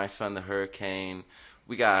up with My Son the Hurricane.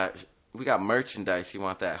 We got merchandise. You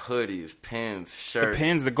want that? Hoodies, pins, shirts. The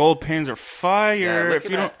pins, the gold pins are fire. Yeah, if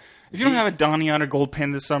you don't have a Donnie Yonder gold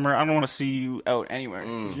pin this summer, I don't want to see you out anywhere.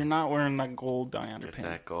 You're not wearing that gold Donnie Yonder pin.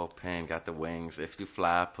 That gold pin, got the wings. If you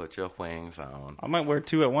fly, put your wings on. I might wear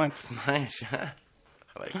 2 at once. Nice. I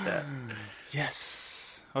like that. Yes.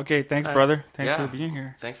 Okay, thanks, brother. Thanks for being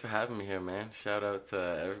here. Thanks for having me here, man. Shout out to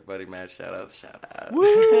everybody, man. Shout out.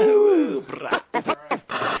 Woo!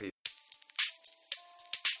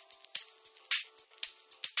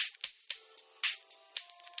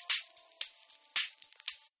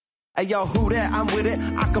 Hey yo, who that? I'm with it.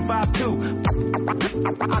 I can vibe too.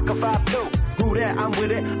 Who that? I'm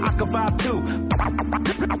with it. I can vibe too.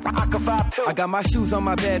 I got my shoes on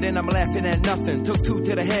my bed and I'm laughing at nothing. Took 2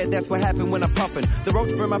 to the head, that's what happened when I'm puffing. The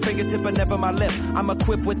roach burn my fingertip but never my lip. I'm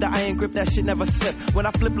equipped with the iron grip, that shit never slip. When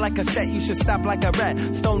I flip like a set, you should stop like a rat.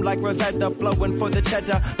 Stone like Rosetta, flowing for the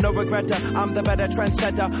cheddar. No regretter, I'm the better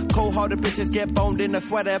trendsetter. Cold-hearted bitches get boned in a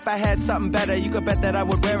sweater. If I had something better, you could bet that I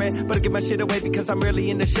would wear it. But I give my shit away because I'm really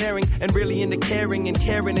into sharing. And really into caring and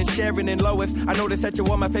sharing and lowest. I noticed that you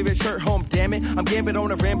wore my favorite shirt home, damn it. I'm gambling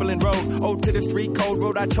on a rambling road. Ode to the street code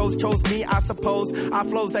road I chose me, I suppose. I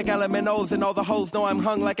flows like elementals and all the hoes know I'm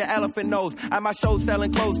hung like an elephant nose. At my show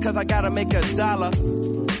selling clothes cause I gotta make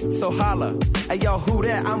 $1. So holla. Hey yo, who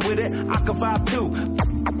that? I'm with it. I can vibe too.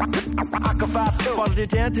 Followed it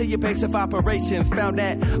down to your base of operations. Found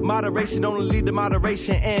that moderation only lead to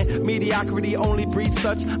moderation. And mediocrity only breeds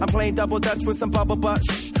such. I'm playing double dutch with some bubble butt.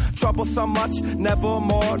 Shh. Trouble so much, never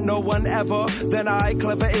more, no one ever than I.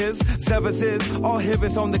 Clever is, Zevers is, all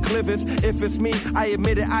hivers on the clivers. If it's me, I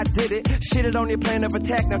admit it, I did it. Shit it on your plan of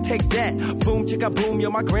attack, now take that. Boom, chicka boom,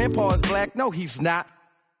 yo, my grandpa's black. No, he's not.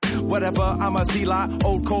 Whatever, I'm a Z-Lot,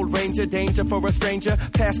 old cold ranger, danger for a stranger.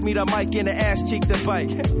 Pass me the mic in the ass cheek to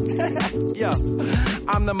bite. Yeah,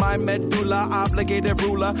 I'm the mind medulla, obligated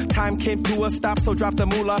ruler. Time came to a stop, so drop the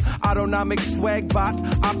moolah. Autonomic swag bot,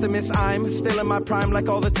 optimist, I'm still in my prime like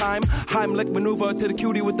all the time. Heimlich maneuver to the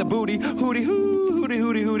cutie with the booty. Hootie hoo, hootie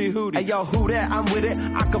hootie hootie hootie. Hey yo, who that? I'm with it,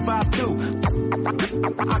 I can vibe too.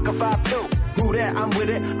 Who that? I'm with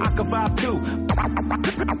it, I can vibe too.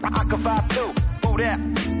 Who that?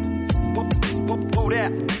 Who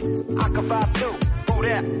that? I can vibe too. Who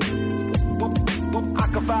that? I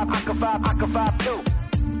can vibe too.